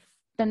observe,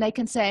 then they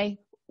can say,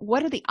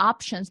 what are the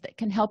options that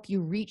can help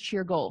you reach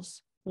your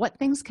goals? What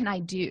things can I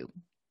do?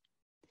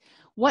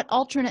 What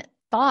alternate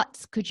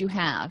thoughts could you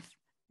have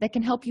that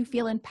can help you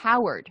feel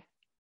empowered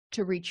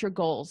to reach your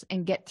goals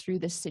and get through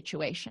this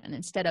situation?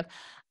 Instead of,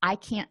 I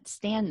can't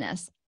stand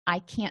this, I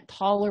can't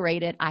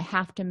tolerate it, I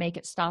have to make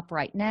it stop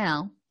right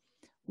now.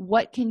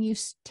 What can you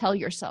tell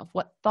yourself?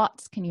 What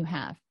thoughts can you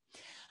have?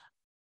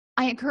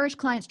 I encourage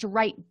clients to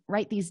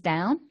write these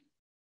down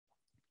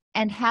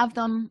and have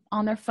them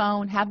on their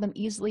phone, have them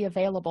easily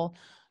available,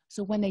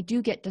 so when they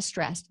do get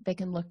distressed, they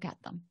can look at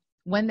them.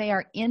 When they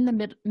are in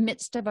the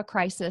midst of a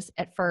crisis,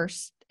 at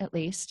first at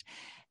least,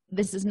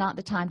 this is not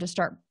the time to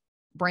start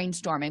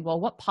brainstorming, well,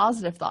 what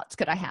positive thoughts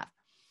could I have?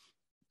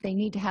 They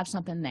need to have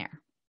something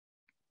there.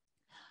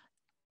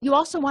 You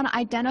also want to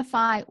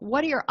identify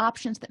what are your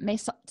options that may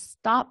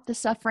stop the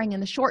suffering in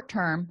the short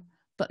term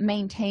but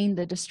maintain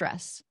the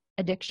distress.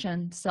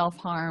 Addiction,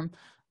 self-harm,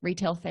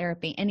 retail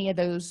therapy, any of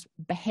those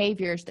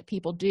behaviors that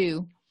people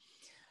do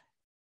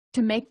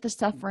to make the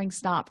suffering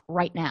stop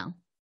right now.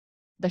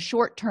 The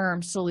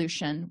short-term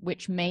solution,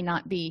 which may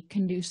not be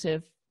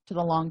conducive to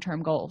the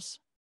long-term goals.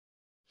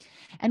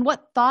 And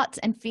what thoughts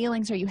and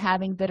feelings are you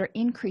having that are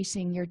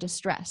increasing your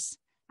distress?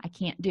 I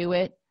can't do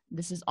it.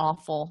 This is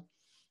awful.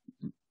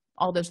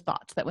 All those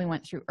thoughts that we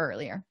went through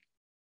earlier.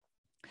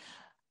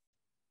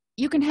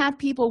 You can have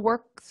people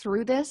work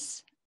through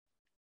this.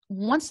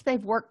 Once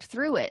they've worked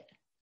through it,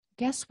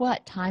 guess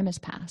what? Time has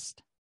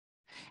passed.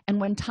 And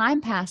when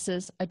time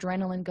passes,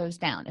 adrenaline goes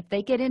down. If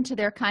they get into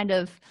their kind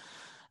of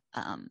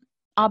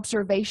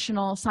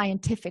observational,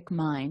 scientific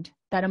mind,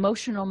 that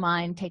emotional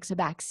mind takes a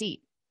back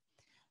seat.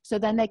 So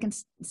then they can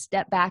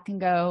step back and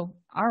go,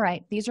 all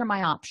right, these are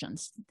my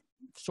options.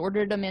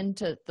 Sorted them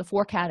into the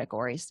 4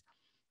 categories.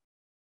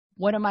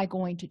 What am I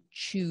going to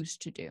choose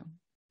to do?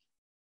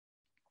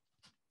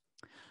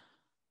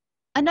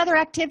 Another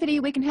activity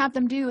we can have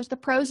them do is the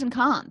pros and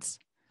cons.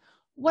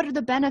 What are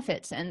the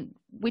benefits? And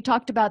we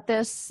talked about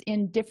this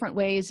in different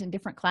ways in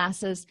different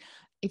classes.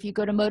 If you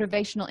go to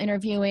motivational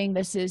interviewing,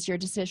 this is your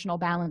decisional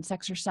balance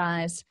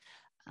exercise.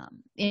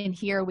 In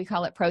here, we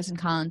call it pros and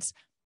cons.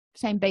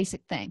 Same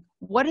basic thing.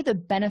 What are the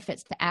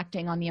benefits to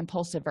acting on the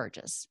impulsive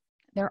urges?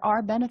 There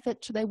are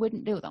benefits, or they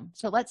wouldn't do them.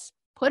 So let's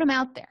put them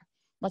out there.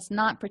 Let's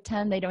not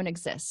pretend they don't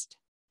exist.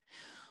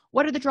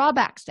 What are the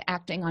drawbacks to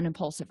acting on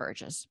impulsive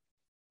urges?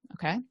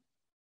 Okay.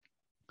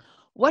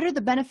 What are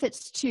the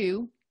benefits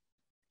to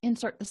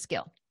insert the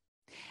skill?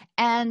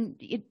 And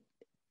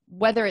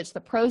whether it's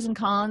the pros and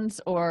cons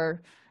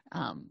or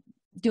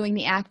doing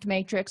the ACT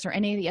matrix or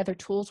any of the other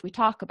tools we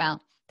talk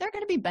about, there are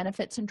going to be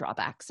benefits and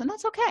drawbacks, and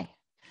that's okay.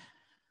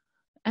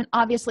 And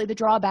obviously the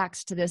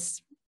drawbacks to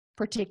this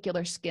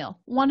particular skill.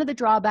 One of the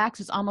drawbacks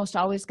is almost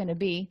always going to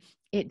be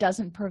it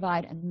doesn't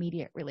provide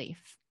immediate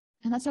relief.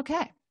 And that's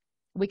okay.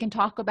 We can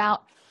talk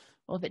about,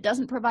 well, if it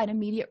doesn't provide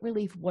immediate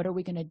relief, what are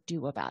we going to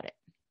do about it?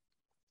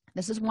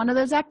 This is one of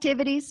those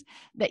activities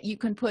that you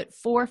can put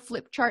 4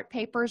 flip chart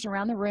papers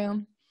around the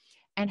room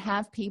and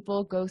have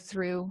people go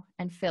through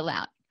and fill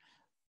out.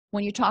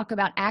 When you talk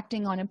about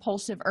acting on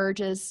impulsive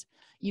urges,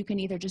 you can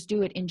either just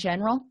do it in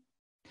general,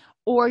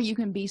 or you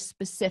can be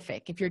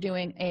specific if you're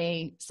doing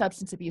a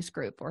substance abuse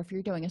group, or if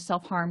you're doing a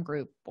self-harm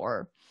group,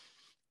 or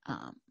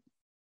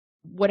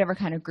whatever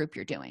kind of group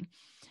you're doing.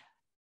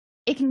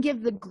 It can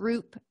give the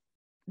group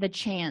the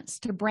chance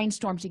to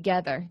brainstorm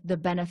together the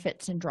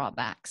benefits and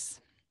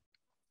drawbacks.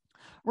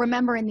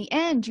 Remember, in the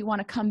end, you want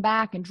to come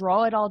back and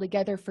draw it all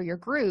together for your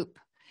group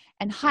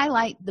and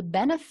highlight the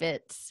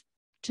benefits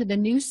to the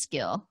new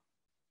skill,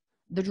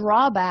 the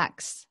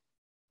drawbacks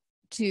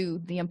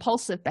to the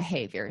impulsive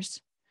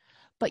behaviors,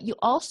 but you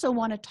also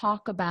want to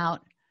talk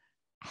about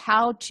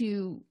how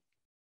to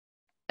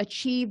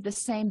achieve the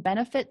same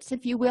benefits,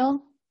 if you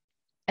will,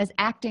 as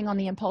acting on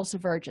the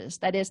impulsive urges.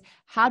 That is,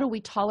 how do we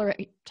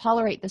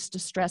tolerate this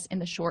distress in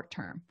the short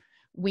term?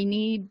 We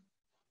need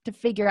to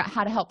figure out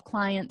how to help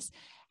clients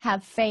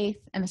have faith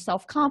and the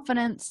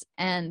self-confidence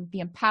and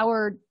the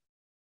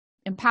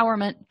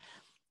empowerment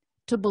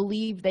to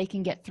believe they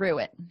can get through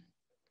it.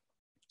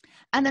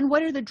 And then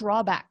what are the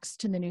drawbacks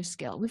to the new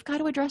skill? We've got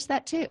to address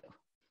that too.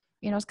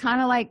 It's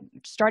kind of like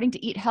starting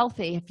to eat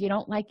healthy. If you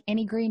don't like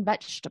any green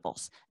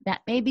vegetables, that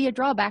may be a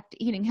drawback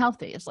to eating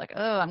healthy. It's like,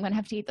 oh, I'm going to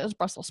have to eat those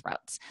Brussels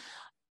sprouts.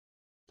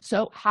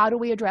 So how do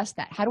we address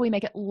that? How do we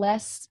make it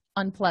less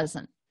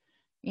unpleasant?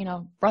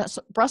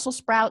 Brussels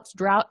sprouts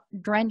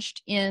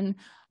drenched in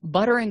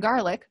butter and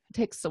garlic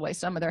takes away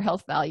some of their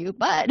health value,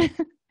 but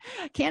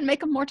can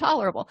make them more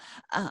tolerable.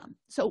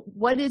 So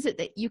what is it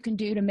that you can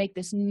do to make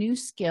this new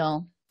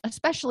skill,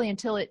 especially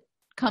until it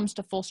comes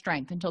to full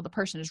strength, until the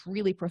person is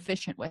really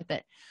proficient with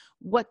it?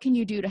 What can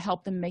you do to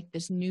help them make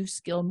this new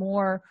skill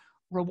more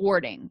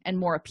rewarding and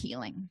more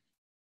appealing?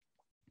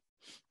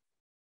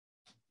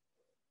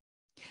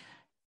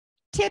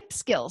 Tip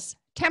skills: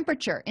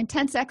 temperature,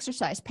 intense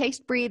exercise,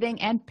 paced breathing,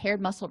 and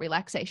paired muscle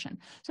relaxation.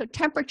 So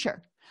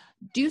temperature,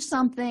 do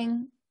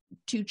something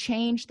to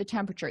change the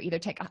temperature. Either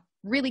take a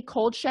really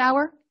cold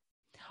shower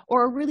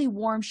or a really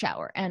warm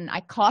shower. And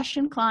I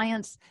caution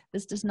clients,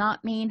 this does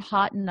not mean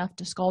hot enough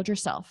to scald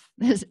yourself.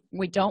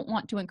 We don't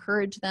want to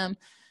encourage them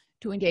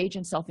to engage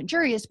in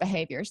self-injurious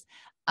behaviors.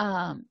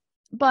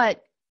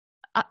 But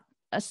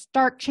a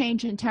stark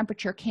change in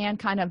temperature can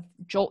kind of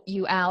jolt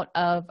you out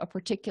of a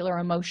particular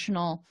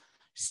emotional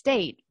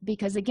state,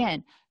 because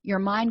again, your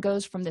mind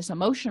goes from this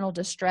emotional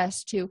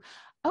distress to,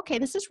 okay,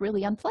 this is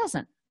really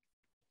unpleasant.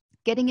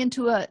 Getting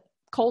into a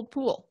cold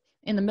pool,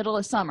 in the middle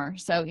of summer.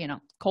 So,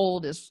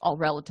 cold is all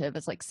relative.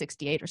 It's like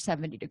 68 or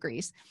 70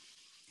 degrees.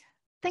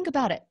 Think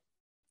about it.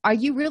 Are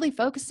you really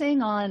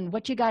focusing on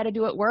what you got to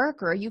do at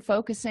work, or are you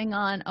focusing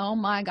on, oh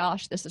my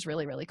gosh, this is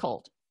really, really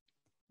cold?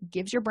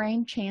 Gives your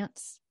brain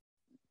chance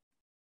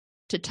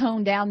to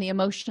tone down the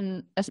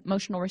emotional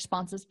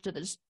responses to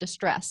the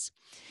distress.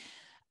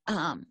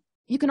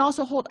 You can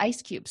also hold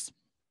ice cubes.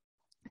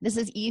 This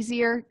is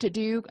easier to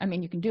do. I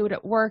mean, you can do it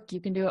at work, you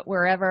can do it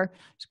wherever.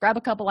 Just grab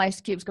a couple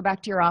ice cubes, go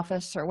back to your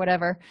office or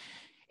whatever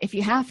if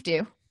you have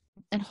to,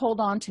 and hold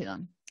on to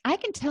them. I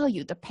can tell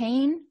you the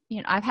pain,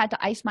 I've had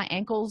to ice my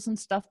ankles and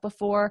stuff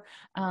before,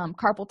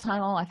 carpal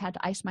tunnel, I've had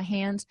to ice my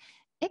hands.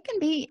 It can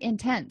be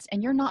intense,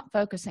 and you're not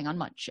focusing on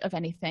much of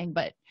anything,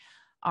 but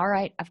all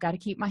right, I've got to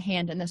keep my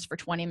hand in this for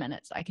 20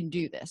 minutes. I can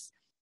do this.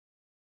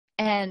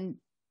 And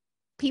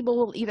people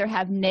will either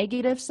have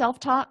negative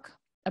self-talk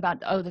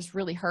about, oh, this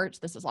really hurts,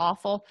 this is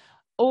awful,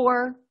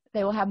 or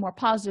they will have more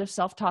positive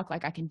self-talk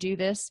like, I can do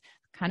this.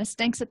 Kind of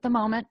stinks at the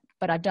moment,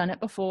 but I've done it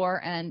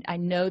before, and I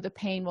know the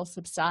pain will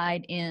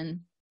subside in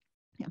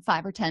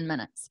 5 or 10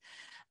 minutes.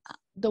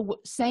 The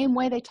same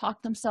way they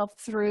talk themselves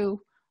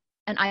through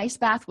an ice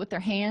bath with their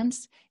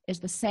hands is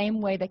the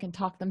same way they can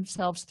talk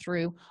themselves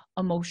through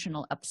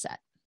emotional upset.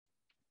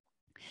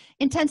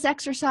 Intense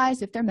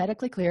exercise, if they're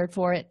medically cleared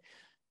for it,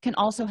 can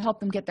also help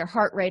them get their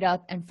heart rate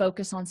up and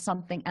focus on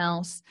something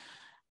else.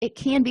 It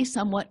can be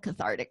somewhat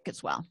cathartic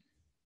as well.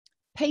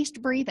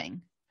 Paced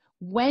breathing.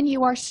 When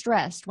you are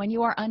stressed, when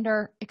you are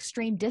under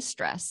extreme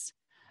distress,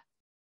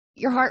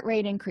 your heart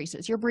rate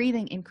increases, your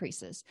breathing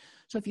increases.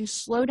 So if you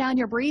slow down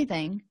your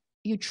breathing,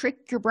 you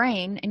trick your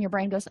brain, and your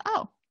brain goes,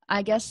 oh,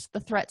 I guess the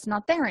threat's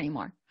not there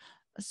anymore.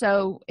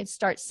 So it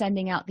starts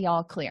sending out the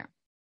all clear.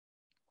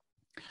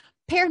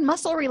 Paired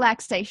muscle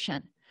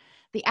relaxation.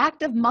 The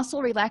act of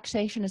muscle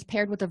relaxation is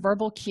paired with a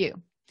verbal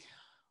cue.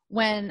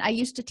 When I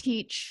used to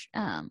teach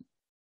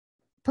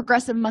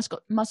progressive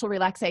muscle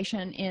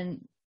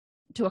relaxation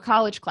to a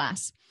college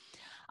class,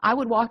 I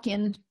would walk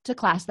into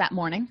class that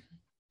morning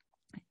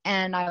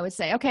and I would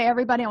say, okay,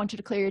 everybody, I want you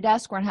to clear your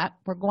desk.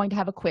 We're going to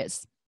have a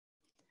quiz.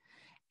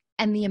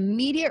 And the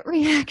immediate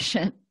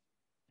reaction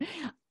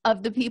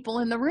of the people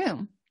in the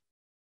room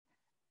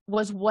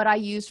was what I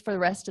used for the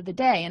rest of the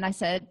day. And I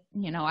said,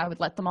 I would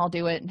let them all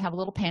do it and have a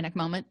little panic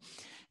moment,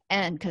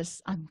 and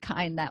because I'm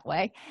kind that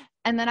way.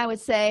 And then I would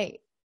say,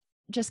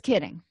 just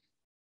kidding.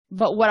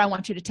 But what I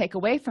want you to take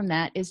away from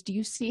that is, do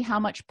you see how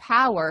much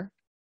power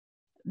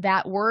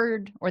that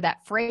word or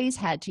that phrase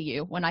had to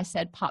you when I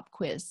said pop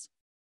quiz?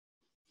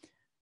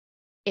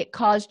 It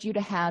caused you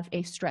to have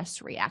a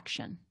stress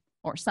reaction,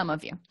 or some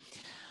of you.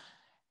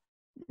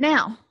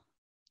 Now,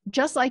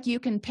 just like you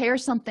can pair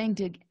something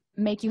to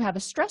make you have a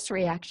stress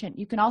reaction,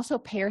 you can also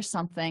pair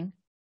something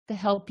to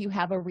help you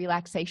have a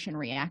relaxation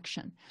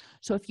reaction.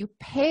 So if you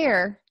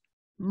pair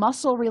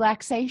muscle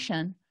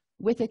relaxation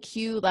with a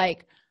cue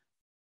like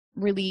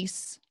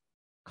release,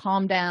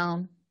 calm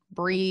down,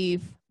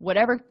 breathe,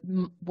 whatever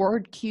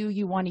word cue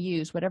you want to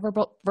use, whatever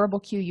verbal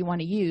cue you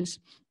want to use,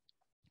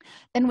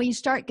 then when you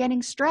start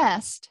getting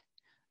stressed,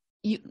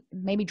 you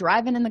maybe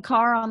driving in the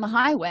car on the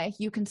highway,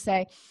 you can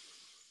say,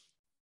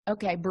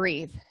 okay,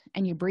 breathe,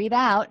 and you breathe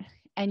out,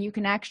 and you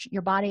can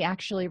your body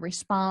actually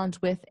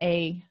responds with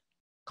a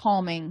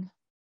calming,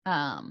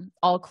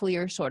 all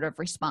clear sort of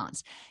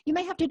response. You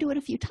may have to do it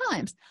a few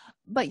times,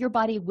 but your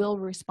body will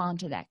respond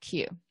to that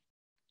cue.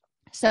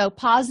 So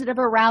positive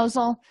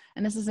arousal,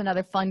 and this is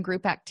another fun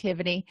group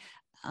activity.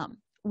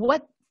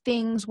 What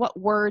things, what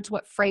words,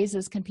 what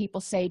phrases can people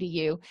say to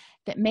you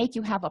that make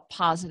you have a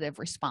positive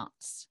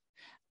response?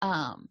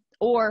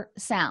 Or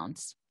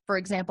sounds, for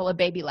example, a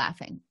baby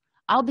laughing.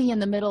 I'll be in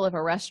the middle of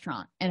a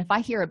restaurant, and if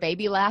I hear a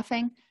baby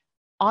laughing,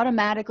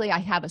 automatically I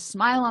have a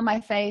smile on my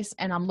face,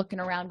 and I'm looking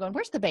around going,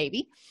 where's the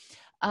baby?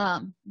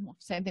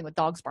 Same thing with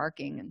dogs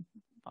barking and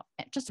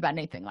just about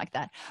anything like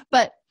that.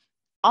 But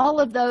all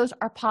of those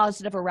are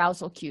positive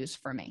arousal cues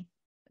for me.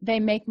 They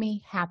make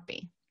me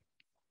happy.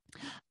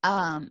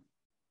 Now,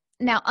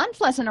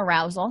 unpleasant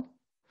arousal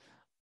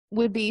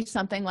would be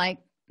something like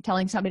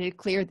telling somebody to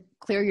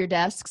clear your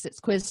desks,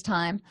 it's quiz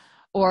time,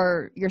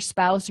 or your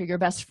spouse or your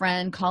best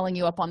friend calling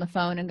you up on the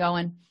phone and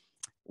going,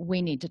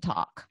 we need to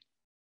talk.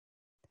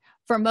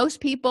 For most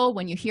people,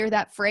 when you hear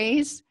that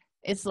phrase,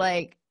 it's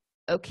like,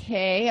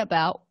 okay,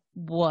 about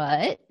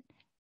what?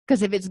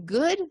 Because if it's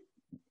good,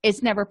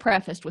 it's never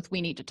prefaced with we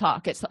need to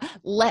talk. It's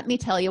let me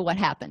tell you what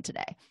happened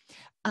today.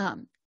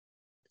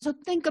 So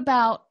think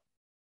about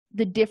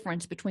the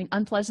difference between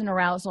unpleasant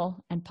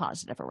arousal and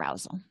positive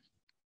arousal.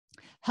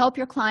 Help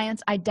your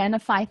clients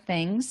identify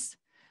things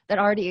that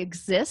already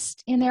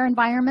exist in their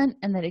environment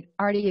and that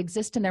already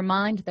exist in their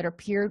mind that are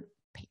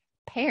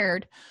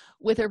paired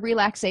with a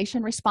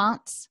relaxation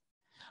response.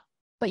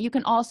 But you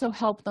can also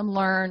help them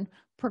learn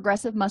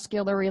progressive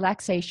muscular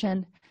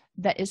relaxation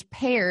that is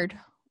paired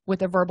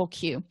with a verbal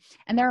cue.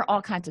 And there are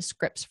all kinds of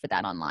scripts for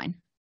that online.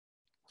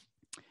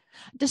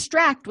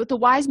 Distract with the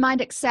wise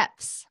mind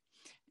accepts.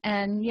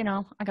 And,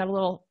 I got a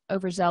little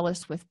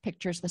overzealous with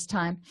pictures this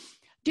time.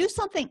 Do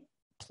something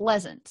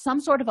pleasant,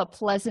 some sort of a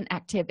pleasant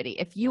activity.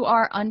 If you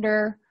are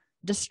under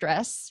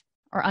distress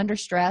or under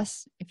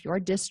stress, if you're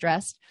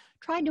distressed,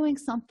 try doing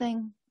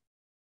something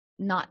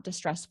not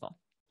distressful.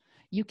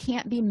 You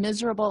can't be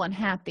miserable and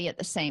happy at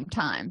the same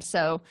time.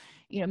 So,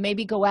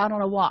 maybe go out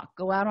on a walk,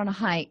 go out on a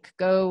hike,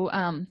 go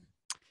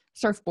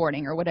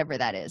surfboarding or whatever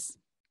that is.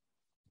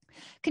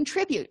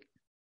 Contribute.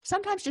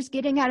 Sometimes just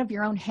getting out of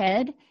your own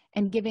head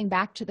and giving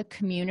back to the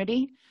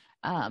community,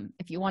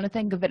 if you want to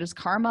think of it as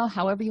karma,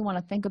 however you want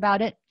to think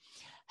about it,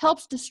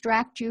 helps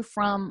distract you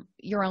from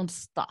your own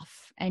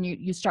stuff. And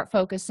you start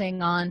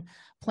focusing on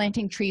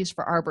planting trees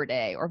for Arbor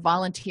Day or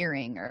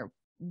volunteering or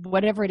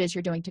whatever it is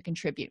you're doing to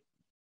contribute.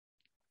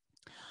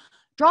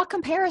 Draw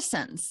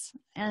comparisons.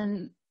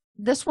 And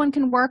this one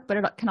can work, but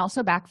it can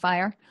also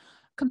backfire.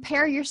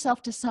 Compare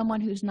yourself to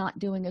someone who's not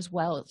doing as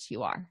well as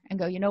you are and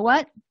go, you know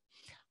what?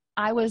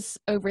 I was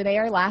over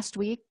there last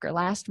week or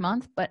last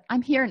month, but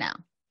I'm here now.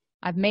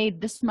 I've made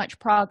this much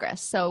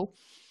progress. So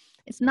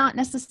it's not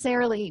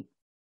necessarily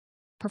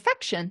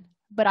perfection,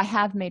 but I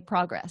have made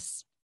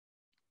progress.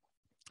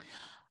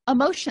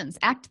 Emotions,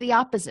 act the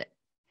opposite.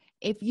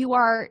 If you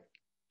are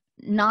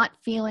not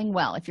feeling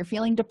well, if you're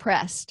feeling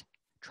depressed,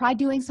 try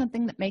doing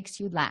something that makes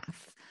you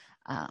laugh.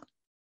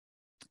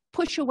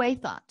 Push away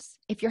thoughts.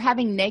 If you're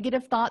having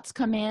negative thoughts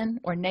come in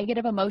or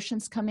negative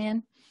emotions come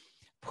in,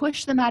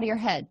 push them out of your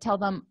head. Tell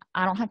them,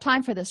 I don't have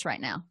time for this right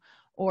now.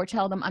 Or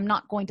tell them, I'm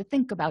not going to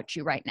think about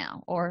you right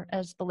now. Or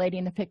as the lady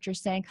in the picture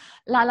saying,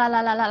 la, la,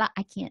 la, la, la, la,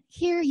 I can't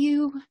hear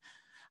you.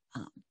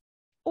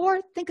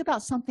 Or think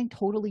about something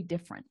totally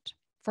different.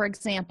 For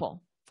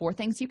example, 4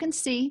 things you can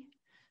see,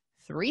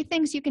 3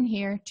 things you can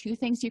hear, 2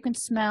 things you can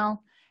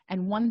smell,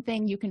 and 1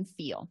 thing you can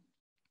feel.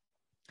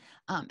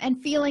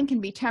 And feeling can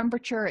be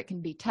temperature, it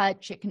can be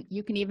touch,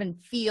 you can even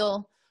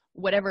feel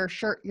whatever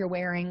shirt you're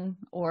wearing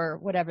or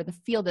whatever,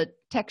 feel the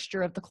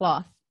texture of the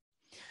cloth.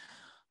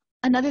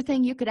 Another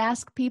thing you could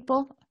ask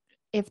people,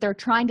 if they're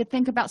trying to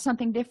think about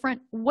something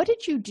different, what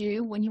did you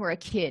do when you were a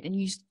kid and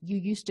you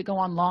used to go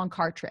on long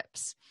car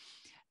trips?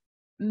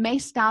 May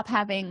stop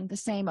having the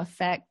same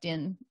effect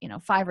in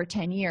 5 or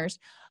 10 years,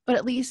 but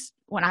at least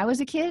when I was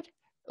a kid,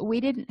 we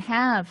didn't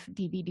have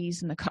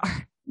DVDs in the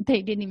car.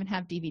 They didn't even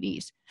have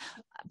DVDs,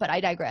 but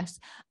I digress.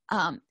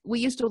 We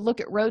used to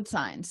look at road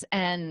signs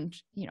and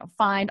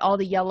find all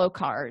the yellow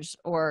cars,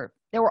 or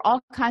there were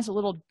all kinds of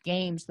little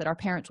games that our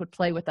parents would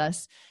play with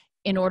us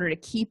in order to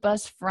keep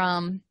us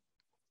from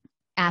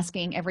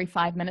asking every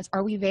 5 minutes,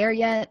 are we there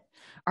yet?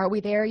 Are we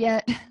there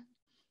yet?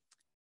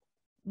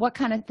 What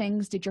kind of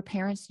things did your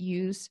parents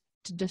use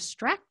to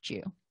distract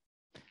you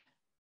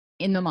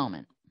in the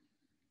moment?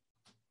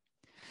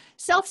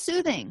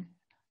 Self-soothing,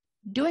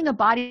 doing a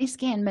body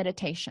scan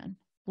meditation,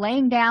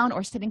 laying down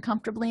or sitting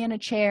comfortably in a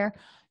chair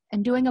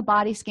and doing a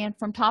body scan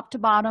from top to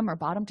bottom or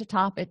bottom to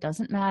top, it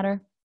doesn't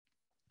matter.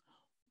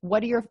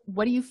 What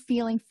are you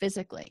feeling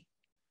physically?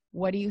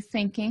 What are you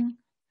thinking?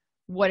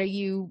 What are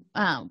your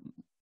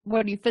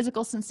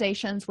physical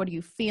sensations? What are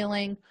you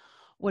feeling?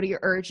 What are your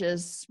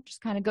urges?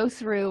 Just kind of go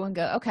through and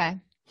go, okay.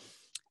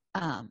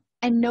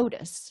 And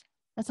notice.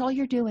 That's all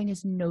you're doing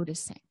is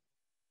noticing.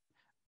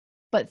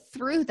 But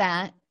through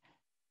that,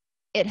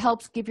 it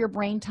helps give your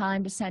brain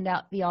time to send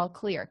out the all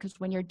clear. Because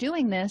when you're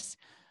doing this,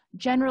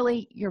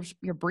 generally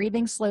your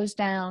breathing slows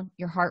down,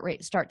 your heart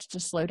rate starts to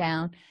slow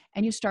down,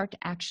 and you start to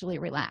actually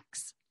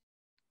relax.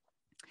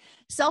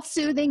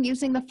 Self-soothing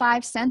using the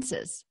 5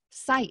 senses,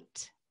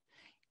 sight,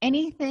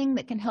 anything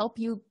that can help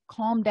you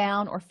calm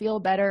down or feel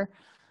better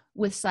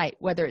with sight,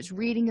 whether it's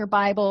reading your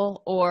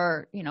Bible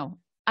or,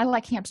 I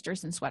like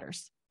hamsters and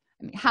sweaters.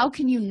 I mean, how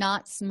can you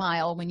not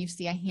smile when you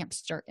see a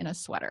hamster in a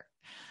sweater?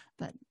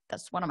 But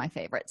that's one of my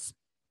favorites.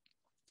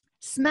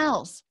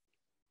 Smells.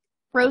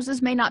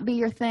 Roses may not be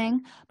your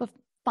thing, but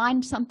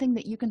find something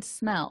that you can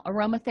smell.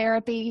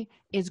 Aromatherapy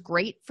is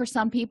great for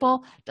some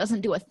people,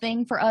 doesn't do a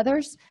thing for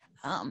others.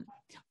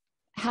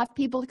 Have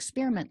people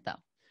experiment though.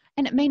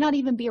 And it may not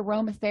even be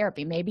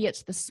aromatherapy. Maybe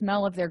it's the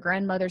smell of their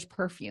grandmother's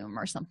perfume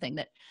or something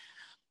that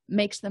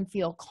makes them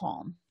feel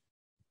calm.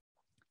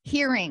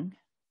 Hearing.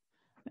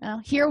 Well,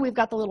 here we've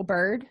got the little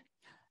bird.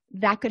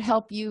 That could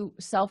help you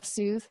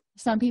self-soothe.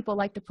 Some people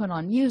like to put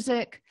on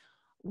music.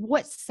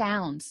 What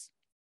sounds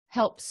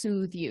help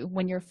soothe you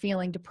when you're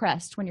feeling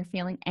depressed, when you're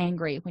feeling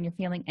angry, when you're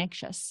feeling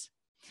anxious?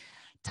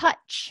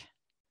 Touch.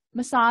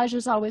 Massage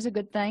is always a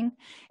good thing.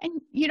 And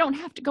you don't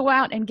have to go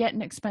out and get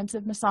an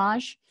expensive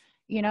massage.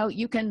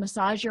 You can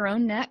massage your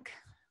own neck.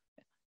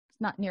 It's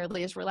not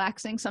nearly as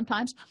relaxing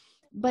sometimes,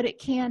 but it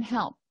can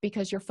help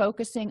because you're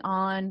focusing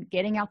on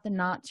getting out the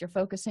knots. You're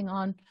focusing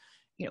on,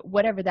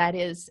 whatever that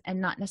is, and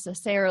not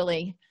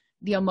necessarily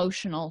the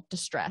emotional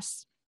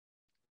distress.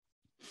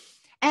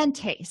 And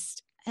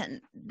taste. And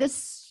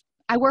this,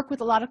 I work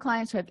with a lot of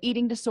clients who have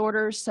eating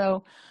disorders,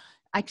 so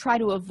I try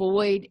to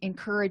avoid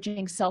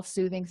encouraging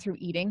self-soothing through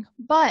eating,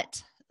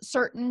 but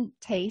certain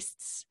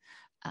tastes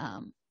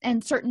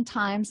and certain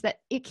times that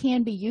it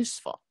can be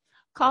useful.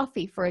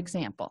 Coffee, for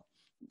example,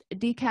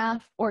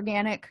 decaf,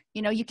 organic,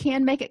 you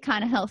can make it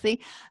kind of healthy.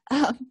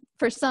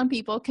 For some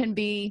people can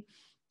be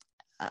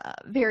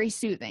very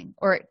soothing,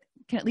 or it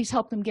can at least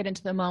help them get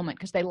into the moment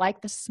because they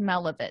like the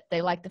smell of it.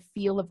 They like the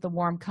feel of the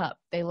warm cup.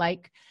 They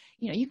like,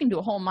 you can do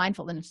a whole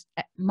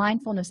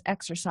mindfulness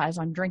exercise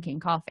on drinking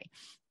coffee.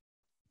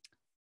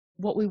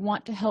 What we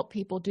want to help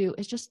people do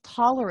is just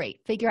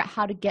figure out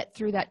how to get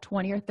through that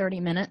 20 or 30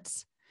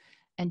 minutes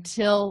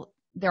until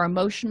their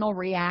emotional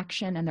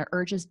reaction and their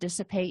urges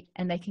dissipate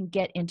and they can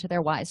get into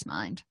their wise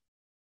mind.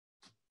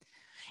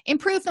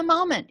 Improve the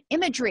moment.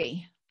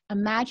 Imagery.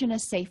 Imagine a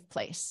safe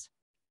place.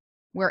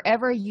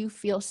 Wherever you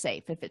feel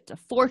safe. If it's a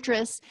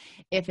fortress,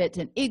 if it's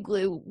an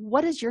igloo,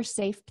 what does your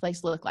safe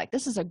place look like?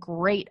 This is a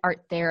great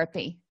art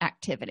therapy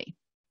activity.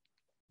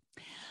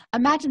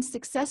 Imagine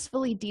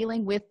successfully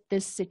dealing with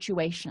this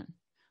situation.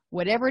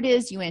 Whatever it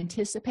is you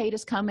anticipate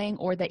is coming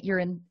or that you're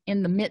in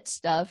the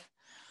midst of,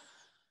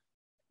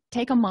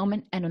 take a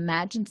moment and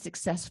imagine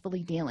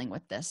successfully dealing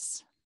with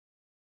this.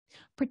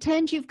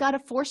 Pretend you've got a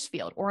force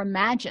field, or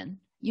imagine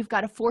you've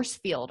got a force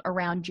field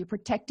around you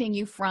protecting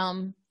you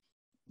from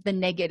the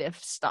negative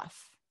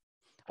stuff,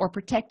 or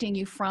protecting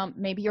you from,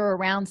 maybe you're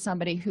around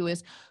somebody who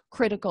is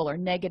critical or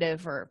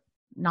negative or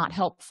not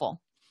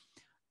helpful.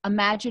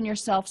 Imagine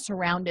yourself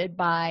surrounded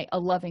by a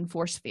loving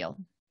force field.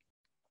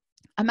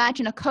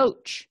 Imagine a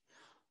coach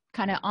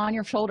kind of on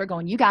your shoulder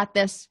going, you got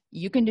this,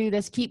 you can do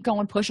this, keep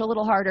going, push a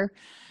little harder.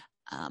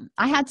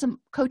 I had some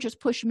coaches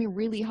push me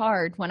really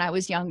hard when I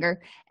was younger,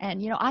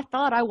 and I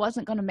thought I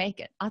wasn't going to make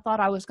it. I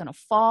thought I was going to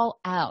fall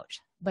out,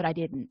 but I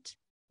didn't.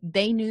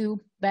 They knew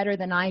better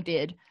than I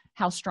did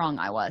how strong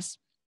I was.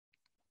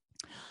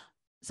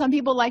 Some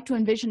people like to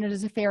envision it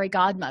as a fairy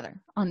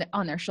godmother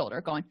on their shoulder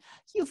going,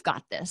 you've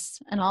got this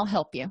and I'll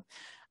help you.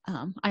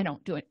 I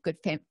don't do a good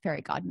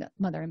fairy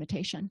godmother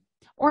imitation.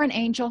 Or an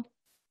angel.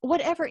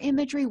 Whatever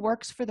imagery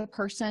works for the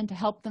person to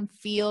help them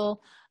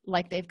feel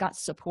like they've got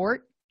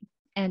support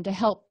and to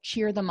help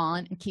cheer them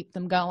on and keep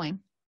them going.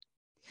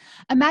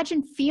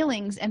 Imagine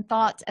feelings and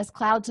thoughts as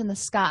clouds in the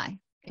sky.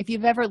 If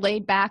you've ever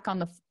laid back on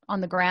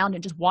the ground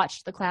and just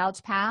watched the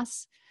clouds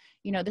pass,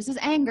 this is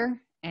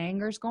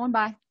anger's going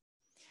by.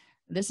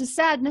 This is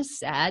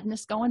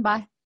sadness going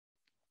by.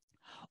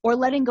 Or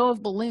letting go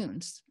of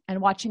balloons and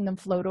watching them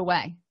float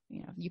away.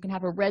 You can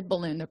have a red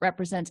balloon that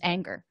represents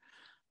anger.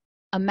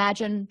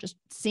 Imagine just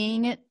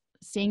seeing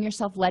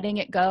yourself letting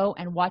it go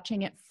and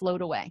watching it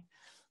float away.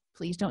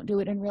 Please don't do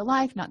it in real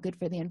life, not good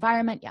for the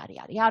environment, yada,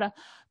 yada, yada.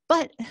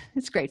 But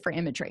it's great for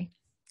imagery.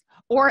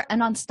 Or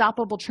an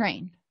unstoppable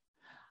train.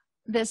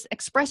 This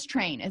express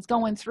train is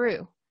going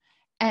through.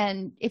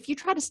 And if you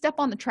try to step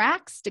on the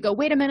tracks to go,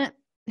 wait a minute,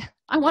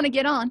 I want to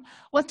get on,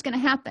 what's going to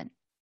happen?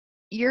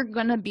 You're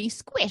going to be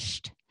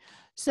squished.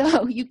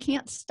 So you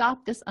can't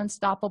stop this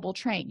unstoppable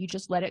train. You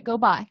just let it go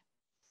by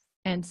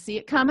and see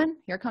it coming.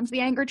 Here comes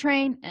the anger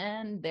train,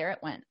 and there it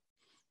went.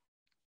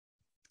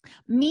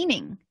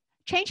 Meaning.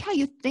 Change how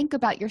you think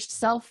about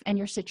yourself and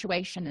your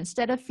situation.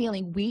 Instead of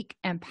feeling weak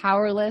and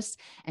powerless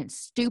and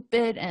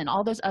stupid and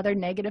all those other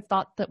negative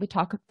thoughts that we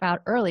talked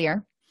about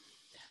earlier,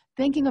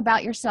 thinking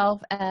about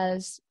yourself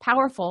as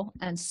powerful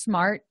and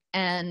smart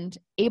and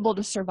able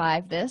to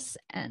survive this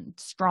and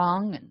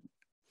strong and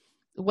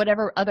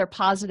whatever other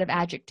positive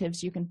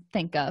adjectives you can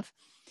think of,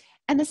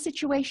 and the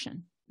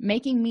situation,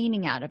 making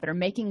meaning out of it or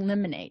making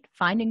lemonade,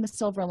 finding the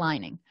silver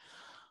lining.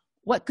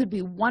 What could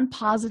be one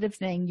positive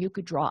thing you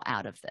could draw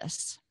out of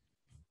this?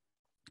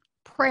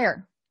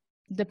 Prayer,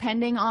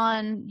 depending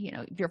on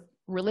your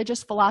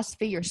religious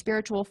philosophy, your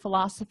spiritual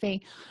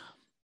philosophy,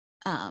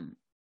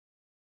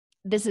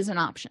 this is an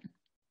option.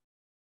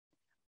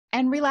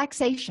 And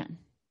relaxation,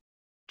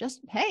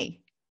 just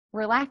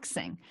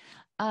relaxing,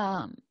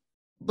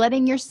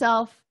 letting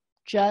yourself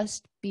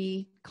just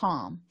be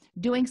calm,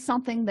 doing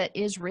something that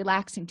is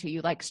relaxing to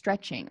you, like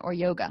stretching or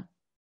yoga.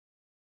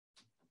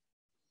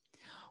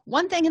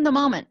 One thing in the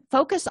moment,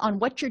 focus on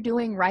what you're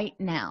doing right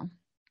now,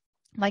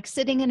 like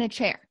sitting in a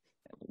chair,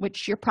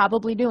 which you're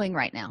probably doing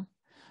right now.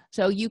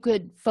 So you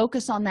could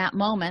focus on that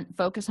moment,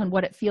 focus on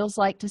what it feels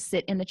like to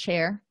sit in the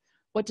chair.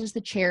 What does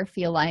the chair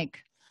feel like?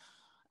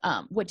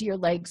 What do your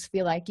legs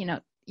feel like?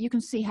 You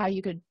can see how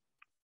you could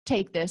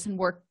take this and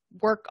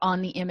work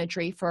on the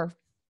imagery for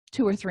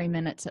 2 or 3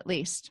 minutes at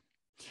least.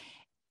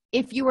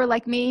 If you were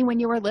like me when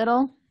you were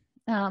little,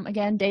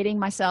 again, dating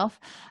myself,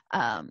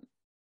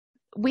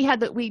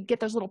 we'd get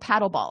those little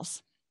paddle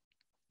balls.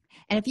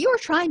 And if you were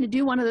trying to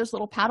do one of those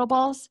little paddle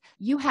balls,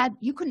 you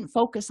couldn't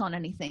focus on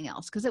anything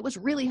else because it was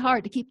really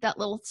hard to keep that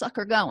little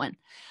sucker going.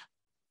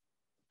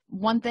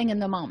 One thing in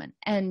the moment.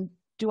 And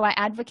do I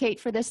advocate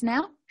for this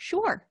now?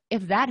 Sure.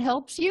 If that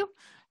helps you,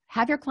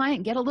 have your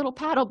client get a little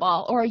paddle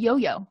ball or a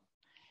yo-yo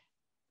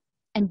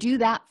and do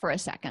that for a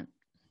second.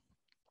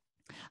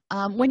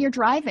 When you're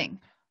driving,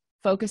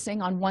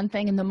 focusing on one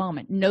thing in the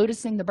moment,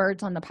 noticing the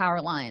birds on the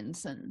power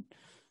lines and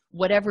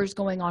whatever's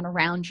going on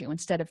around you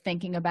instead of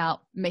thinking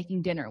about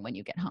making dinner when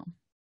you get home.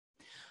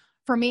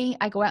 For me,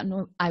 I go out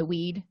and I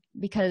weed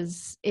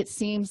because it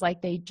seems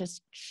like they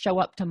just show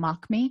up to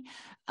mock me.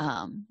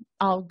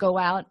 I'll go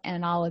out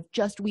and I'll have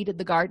just weeded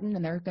the garden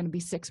and there are going to be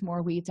 6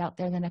 more weeds out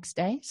there the next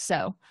day.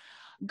 So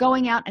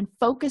Going out and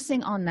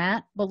focusing on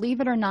that,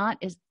 believe it or not,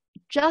 is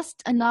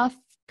just enough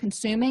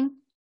consuming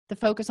to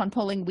focus on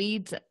pulling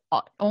weeds,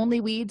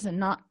 only weeds and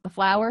not the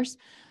flowers,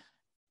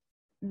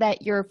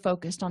 that you're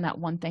focused on that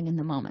one thing in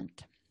the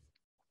moment.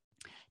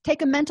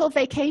 Take a mental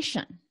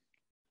vacation.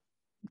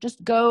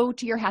 Just go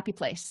to your happy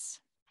place.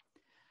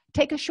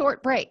 Take a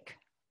short break.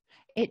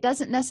 It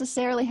doesn't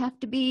necessarily have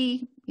to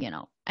be,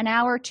 an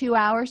hour, 2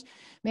 hours.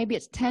 Maybe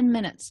it's 10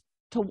 minutes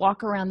to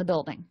walk around the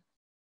building.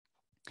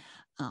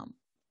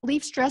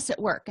 Leave stress at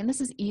work. And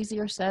this is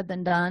easier said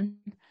than done.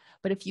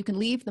 But if you can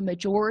leave the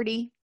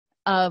majority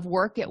of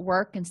work at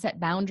work and set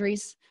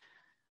boundaries,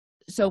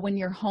 so when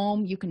you're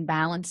home, you can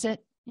balance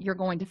it, you're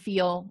going to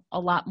feel a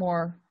lot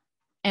more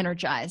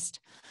energized.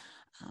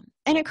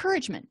 And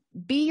encouragement.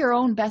 Be your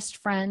own best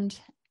friend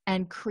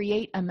and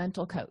create a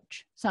mental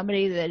coach,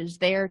 somebody that is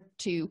there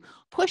to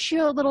push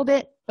you a little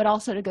bit, but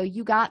also to go,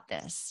 you got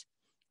this.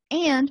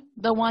 And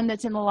the one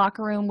that's in the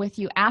locker room with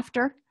you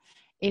after,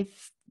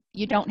 if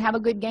you don't have a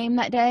good game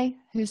that day,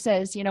 who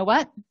says, you know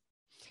what,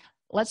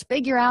 let's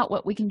figure out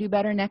what we can do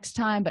better next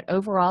time, but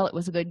overall it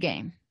was a good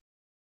game.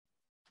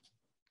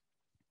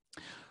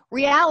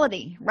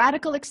 Reality.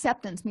 Radical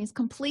acceptance means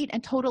complete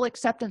and total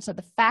acceptance of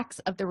the facts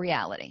of the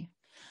reality.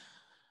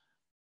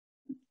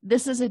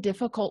 This is a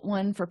difficult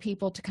one for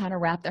people to kind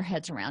of wrap their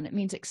heads around. It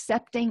means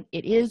accepting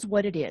it is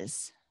what it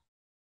is.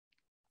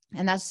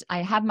 And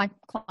I have my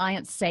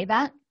clients say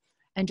that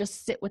and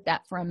just sit with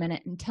that for a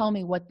minute and tell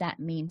me what that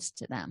means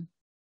to them.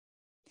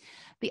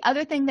 The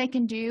other thing they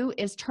can do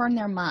is turn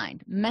their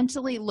mind,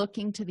 mentally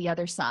looking to the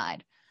other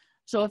side.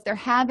 So if they're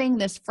having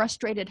this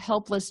frustrated,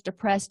 helpless,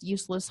 depressed,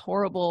 useless,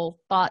 horrible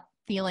thought,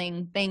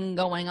 feeling thing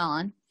going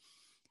on,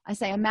 I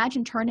say,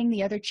 imagine turning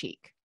the other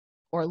cheek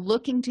or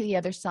looking to the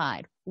other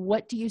side.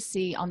 What do you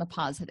see on the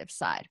positive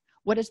side?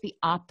 What is the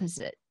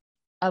opposite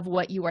of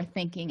what you are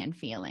thinking and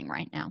feeling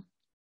right now?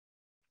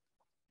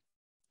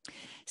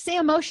 See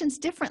emotions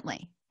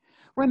differently.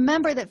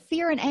 Remember that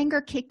fear and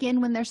anger kick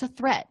in when there's a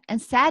threat,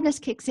 and sadness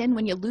kicks in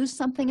when you lose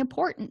something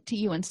important to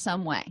you in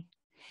some way.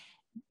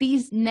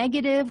 These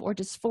negative or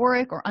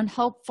dysphoric or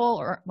unhelpful,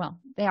 or, well,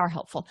 they are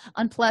helpful,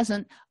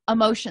 unpleasant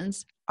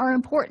emotions are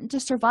important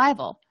to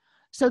survival.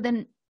 So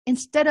then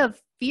instead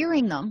of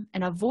fearing them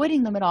and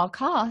avoiding them at all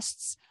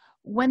costs,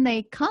 when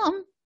they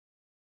come,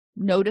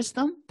 notice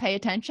them, pay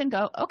attention,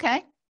 go,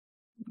 okay,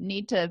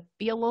 need to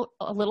be a little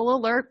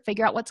alert,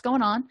 figure out what's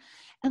going on,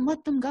 and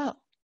let them go,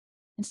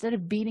 instead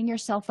of beating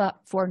yourself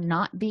up for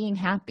not being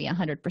happy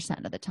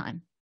 100% of the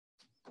time.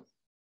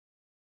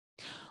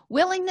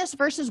 Willingness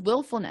versus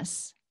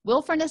willfulness.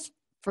 Willfulness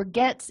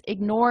forgets,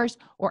 ignores,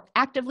 or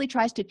actively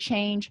tries to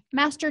change,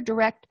 master,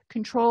 direct,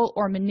 control,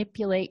 or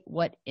manipulate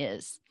what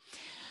is.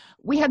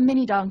 We have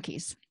mini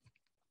donkeys,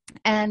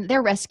 and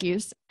they're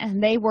rescues,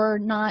 and they were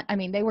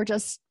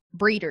just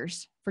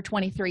breeders for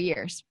 23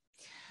 years.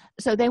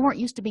 So they weren't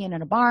used to being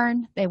in a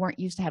barn. They weren't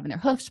used to having their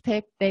hoofs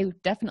picked. They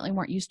definitely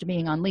weren't used to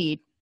being on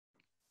lead.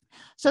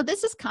 So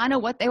this is kind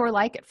of what they were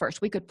like at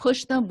first. We could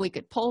push them, we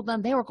could pull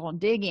them. They were going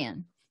to dig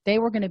in. They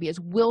were going to be as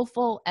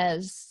willful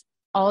as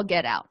all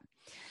get out.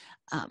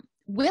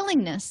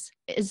 Willingness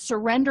is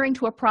surrendering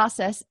to a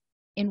process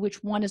in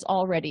which one is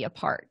already a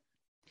part.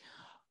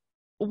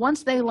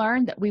 Once they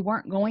learned that we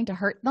weren't going to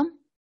hurt them,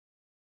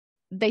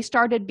 they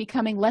started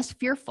becoming less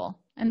fearful.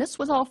 And this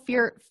was all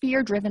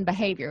fear-driven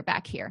behavior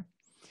back here.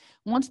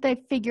 Once they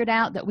figured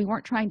out that we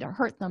weren't trying to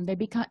hurt them, they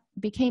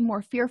became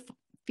more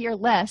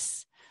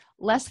fearless,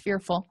 less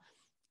fearful,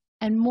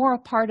 and more a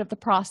part of the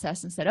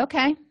process, and said,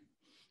 okay,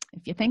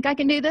 if you think I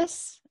can do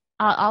this,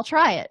 I'll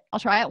try it. I'll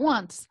try it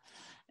once.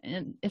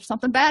 And if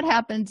something bad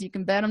happens, you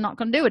can bet I'm not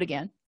going to do it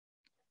again.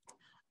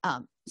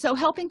 So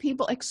helping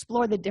people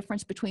explore the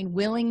difference between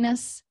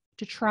willingness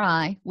to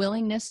try,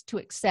 willingness to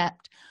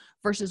accept,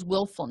 versus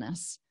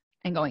willfulness,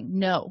 and going,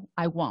 no,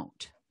 I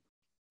won't.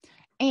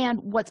 And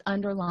what's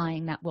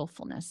underlying that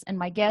willfulness. And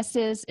my guess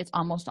is it's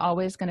almost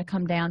always going to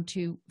come down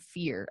to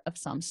fear of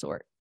some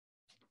sort.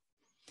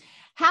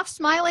 Half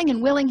smiling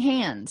and willing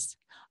hands.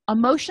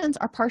 Emotions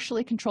are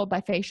partially controlled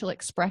by facial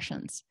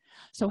expressions.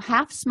 So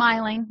half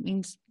smiling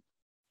means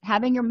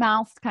having your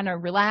mouth kind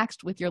of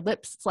relaxed with your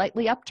lips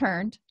slightly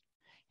upturned.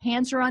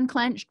 Hands are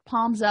unclenched,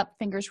 palms up,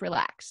 fingers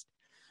relaxed.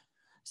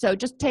 So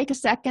just take a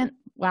second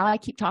while I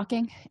keep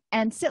talking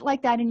and sit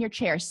like that in your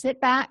chair. Sit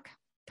back,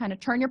 kind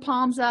of turn your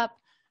palms up,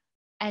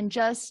 and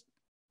just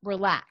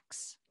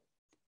relax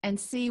and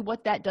see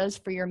what that does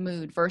for your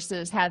mood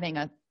versus having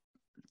a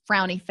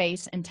frowny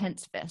face and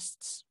tense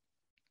fists.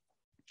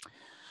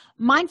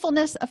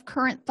 Mindfulness of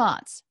current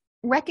thoughts.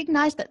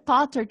 Recognize that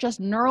thoughts are just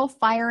neural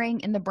firing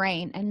in the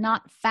brain and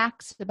not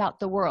facts about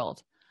the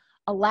world.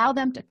 Allow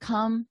them to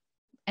come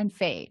and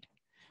fade.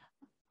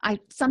 I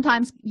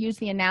sometimes use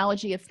the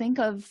analogy of think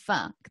of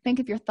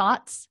your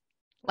thoughts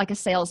like a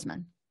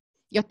salesman.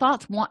 Your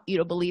thoughts want you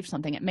to believe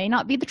something. It may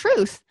not be the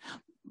truth,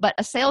 but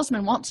a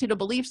salesman wants you to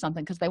believe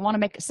something because they want to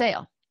make a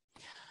sale.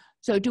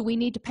 So do we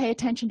need to pay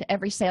attention to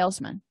every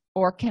salesman,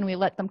 or can we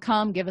let them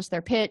come, give us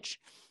their pitch,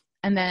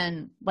 and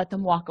then let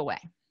them walk away?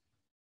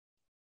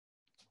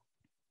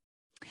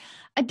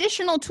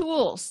 Additional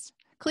tools: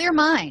 clear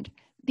mind.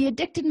 The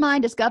addicted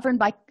mind is governed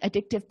by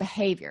addictive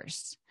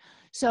behaviors.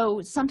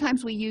 So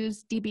sometimes we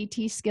use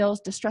DBT skills,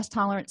 distress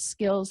tolerance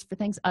skills, for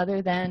things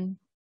other than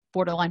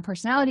borderline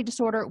personality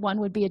disorder. One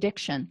would be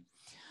addiction.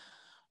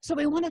 So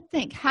we want to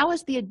think, how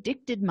is the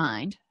addicted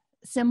mind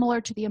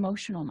similar to the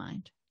emotional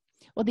mind?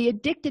 Well, the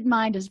addicted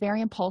mind is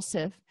very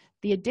impulsive.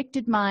 The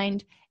addicted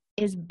mind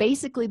is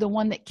basically the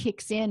one that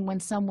kicks in when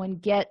someone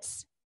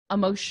gets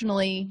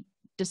emotionally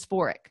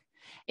dysphoric.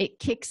 It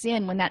kicks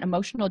in when that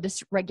emotional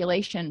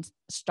dysregulation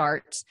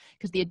starts,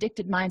 because the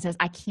addicted mind says,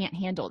 I can't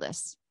handle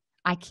this.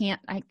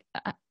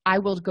 I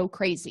will go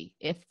crazy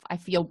if I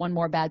feel one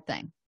more bad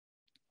thing.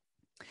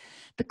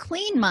 The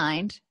clean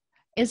mind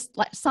is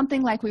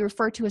something like we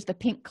refer to as the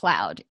pink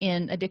cloud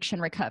in addiction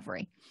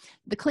recovery.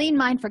 The clean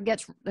mind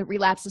forgets that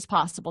relapse is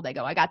possible. They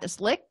go, I got this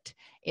licked.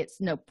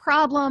 It's no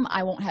problem.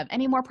 I won't have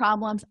any more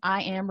problems.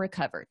 I am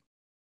recovered.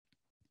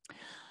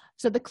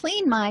 So the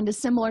clean mind is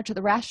similar to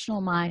the rational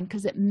mind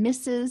because it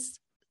misses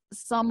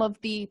some of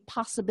the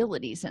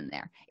possibilities in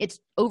there. It's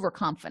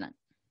overconfident.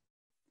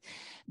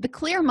 The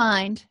clear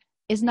mind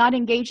is not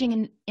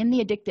engaging in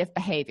the addictive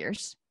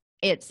behaviors.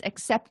 It's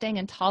accepting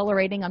and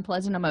tolerating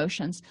unpleasant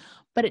emotions,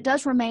 but it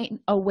does remain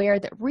aware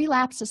that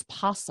relapse is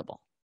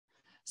possible.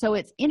 So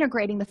it's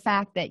integrating the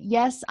fact that,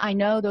 yes, I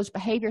know those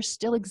behaviors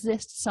still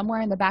exist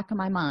somewhere in the back of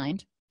my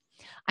mind.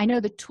 I know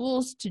the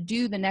tools to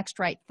do the next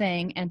right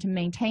thing and to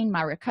maintain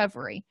my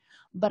recovery,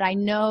 but I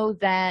know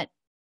that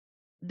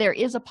there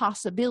is a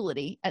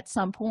possibility at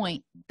some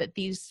point that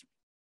these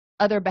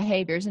other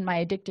behaviors in my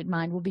addicted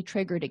mind will be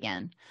triggered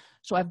again.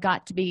 So I've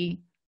got to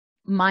be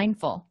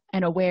mindful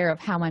and aware of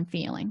how I'm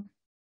feeling.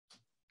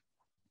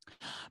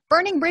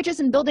 Burning bridges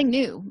and building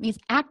new means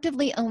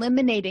actively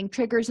eliminating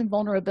triggers and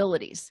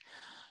vulnerabilities.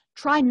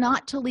 Try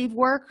not to leave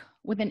work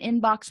with an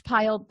inbox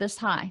piled this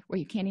high where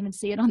you can't even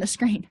see it on the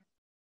screen.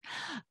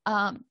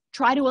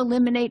 Try to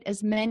eliminate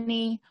as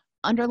many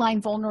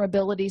underlying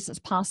vulnerabilities as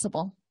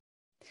possible.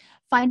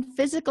 Find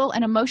physical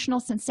and emotional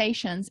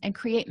sensations and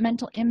create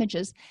mental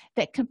images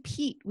that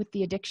compete with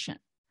the addiction.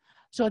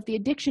 So if the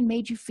addiction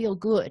made you feel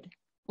good,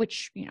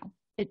 which,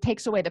 it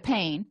takes away the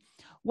pain,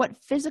 what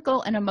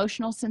physical and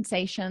emotional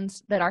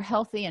sensations that are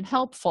healthy and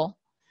helpful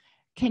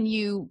can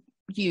you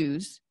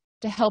use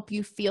to help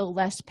you feel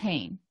less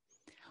pain?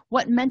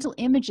 What mental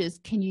images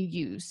can you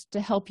use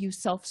to help you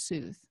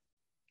self-soothe?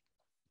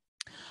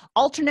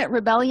 Alternate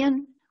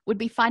rebellion would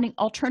be finding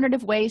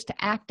alternative ways to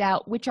act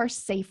out which are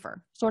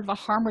safer, sort of a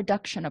harm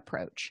reduction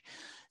approach.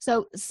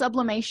 So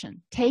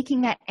sublimation,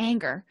 taking that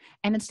anger,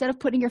 and instead of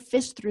putting your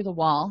fist through the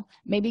wall,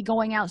 maybe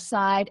going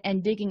outside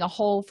and digging a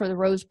hole for the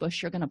rose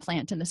bush you're going to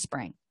plant in the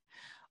spring.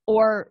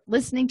 Or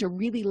listening to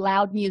really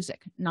loud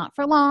music, not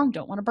for long,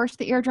 don't want to burst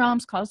the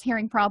eardrums, cause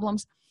hearing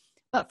problems,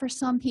 but for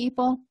some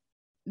people,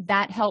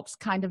 that helps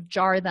kind of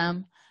jar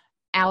them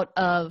out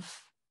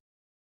of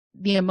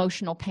the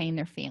emotional pain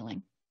they're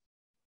feeling.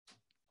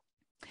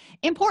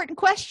 Important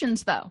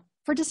questions, though,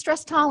 for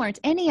distress tolerance,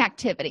 any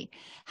activity.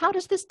 How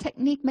does this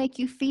technique make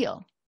you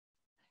feel?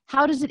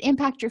 How does it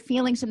impact your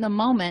feelings in the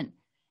moment?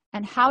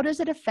 And how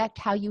does it affect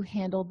how you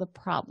handle the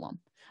problem?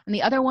 And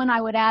the other one I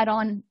would add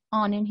on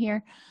in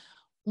here,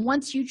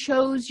 once you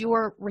chose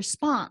your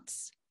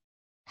response,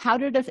 how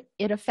did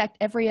it affect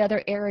every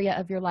other area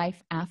of your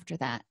life after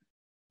that?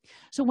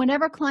 So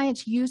whenever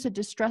clients use a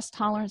distress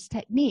tolerance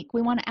technique,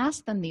 we want to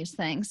ask them these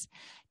things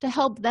to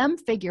help them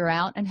figure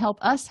out and help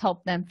us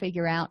help them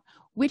figure out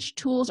which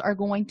tools are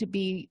going to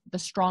be the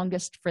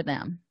strongest for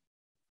them.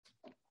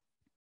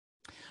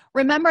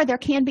 Remember, there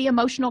can be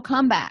emotional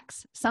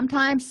comebacks.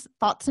 Sometimes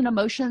thoughts and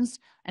emotions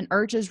and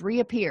urges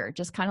reappear,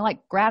 just kind of like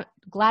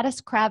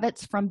Gladys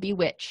Kravitz from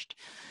Bewitched.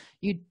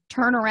 You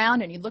turn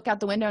around and you look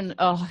out the window and,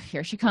 oh,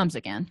 here she comes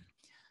again.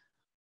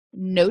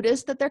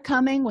 Notice that they're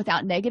coming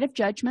without negative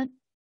judgment,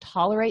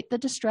 tolerate the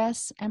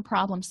distress, and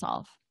problem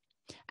solve.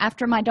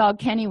 After my dog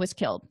Kenny was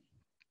killed,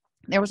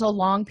 there was a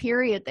long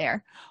period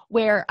there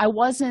where I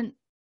wasn't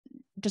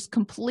just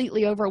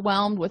completely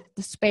overwhelmed with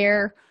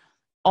despair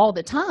all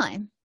the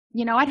time.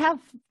 I'd have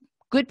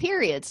good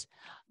periods,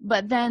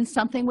 but then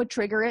something would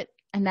trigger it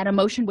and that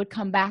emotion would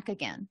come back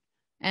again.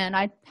 And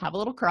I'd have a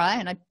little cry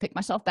and I'd pick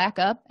myself back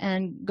up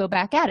and go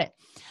back at it.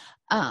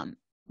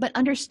 But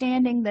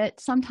understanding that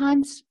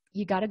sometimes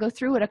you got to go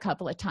through it a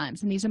couple of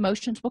times and these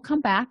emotions will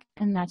come back,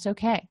 and that's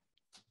okay.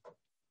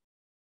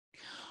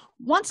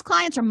 Once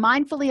clients are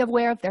mindfully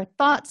aware of their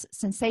thoughts,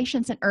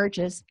 sensations, and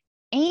urges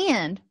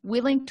and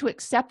willing to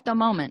accept the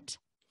moment,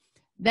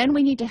 then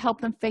we need to help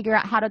them figure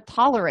out how to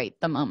tolerate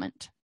the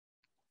moment.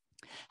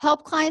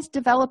 Help clients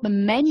develop a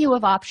menu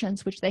of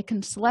options which they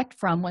can select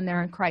from when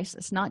they're in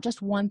crisis, not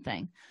just one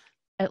thing,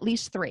 at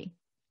least 3.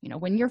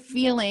 When you're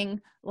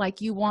feeling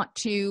like you want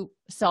to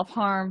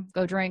self-harm,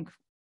 go drink,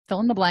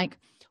 fill in the blank,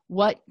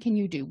 what can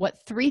you do?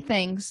 What 3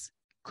 things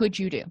could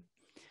you do?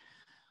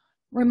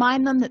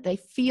 Remind them that they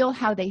feel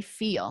how they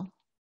feel,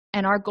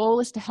 and our goal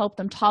is to help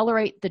them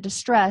tolerate the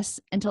distress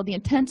until the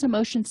intense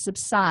emotions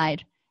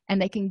subside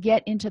and they can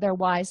get into their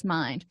wise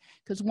mind.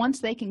 Because once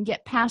they can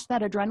get past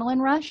that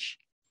adrenaline rush,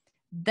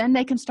 then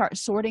they can start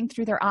sorting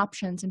through their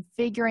options and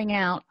figuring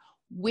out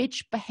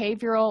which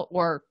behavioral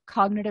or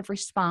cognitive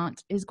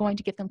response is going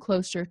to get them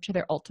closer to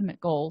their ultimate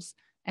goals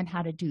and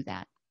how to do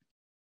that.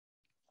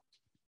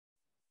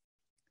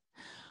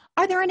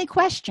 Are there any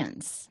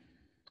questions?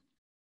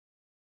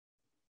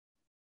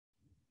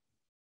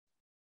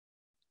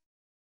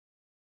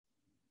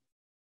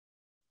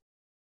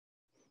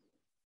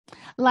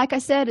 Like I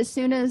said, as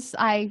soon as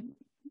I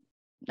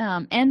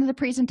end the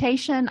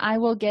presentation, I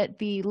will get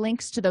the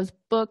links to those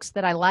books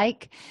that I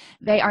like.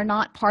 They are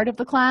not part of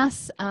the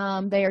class.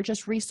 They are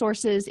just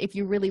resources if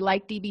you really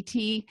like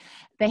DBT.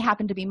 They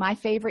happen to be my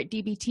favorite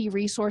DBT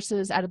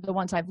resources out of the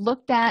ones I've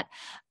looked at.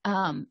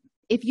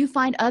 If you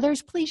find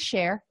others, please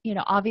share.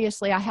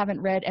 Obviously I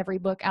haven't read every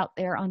book out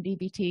there on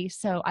DBT,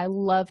 so I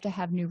love to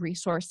have new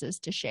resources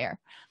to share.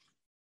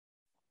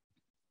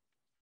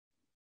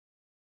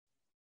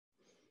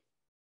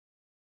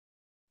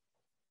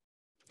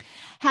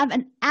 Have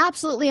an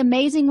absolutely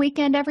amazing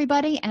weekend,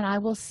 everybody, and I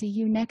will see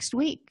you next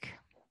week.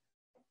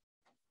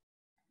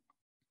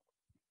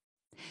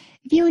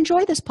 If you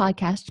enjoy this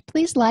podcast,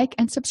 please like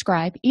and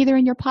subscribe either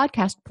in your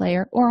podcast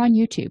player or on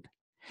YouTube.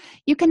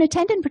 You can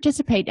attend and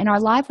participate in our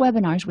live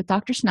webinars with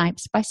Dr.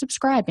 Snipes by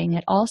subscribing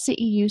at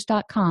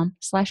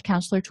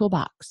allceus.com/counselor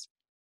toolbox.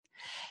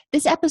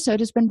 This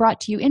episode has been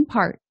brought to you in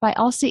part by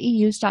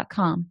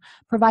allceus.com,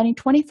 providing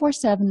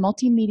 24/7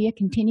 multimedia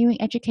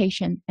continuing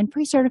education and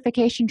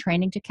pre-certification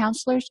training to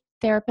counselors,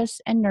 therapists,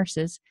 and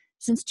nurses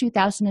since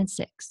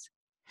 2006.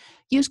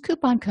 Use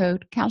coupon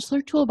code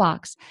Counselor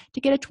Toolbox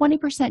to get a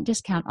 20%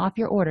 discount off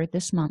your order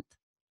this month.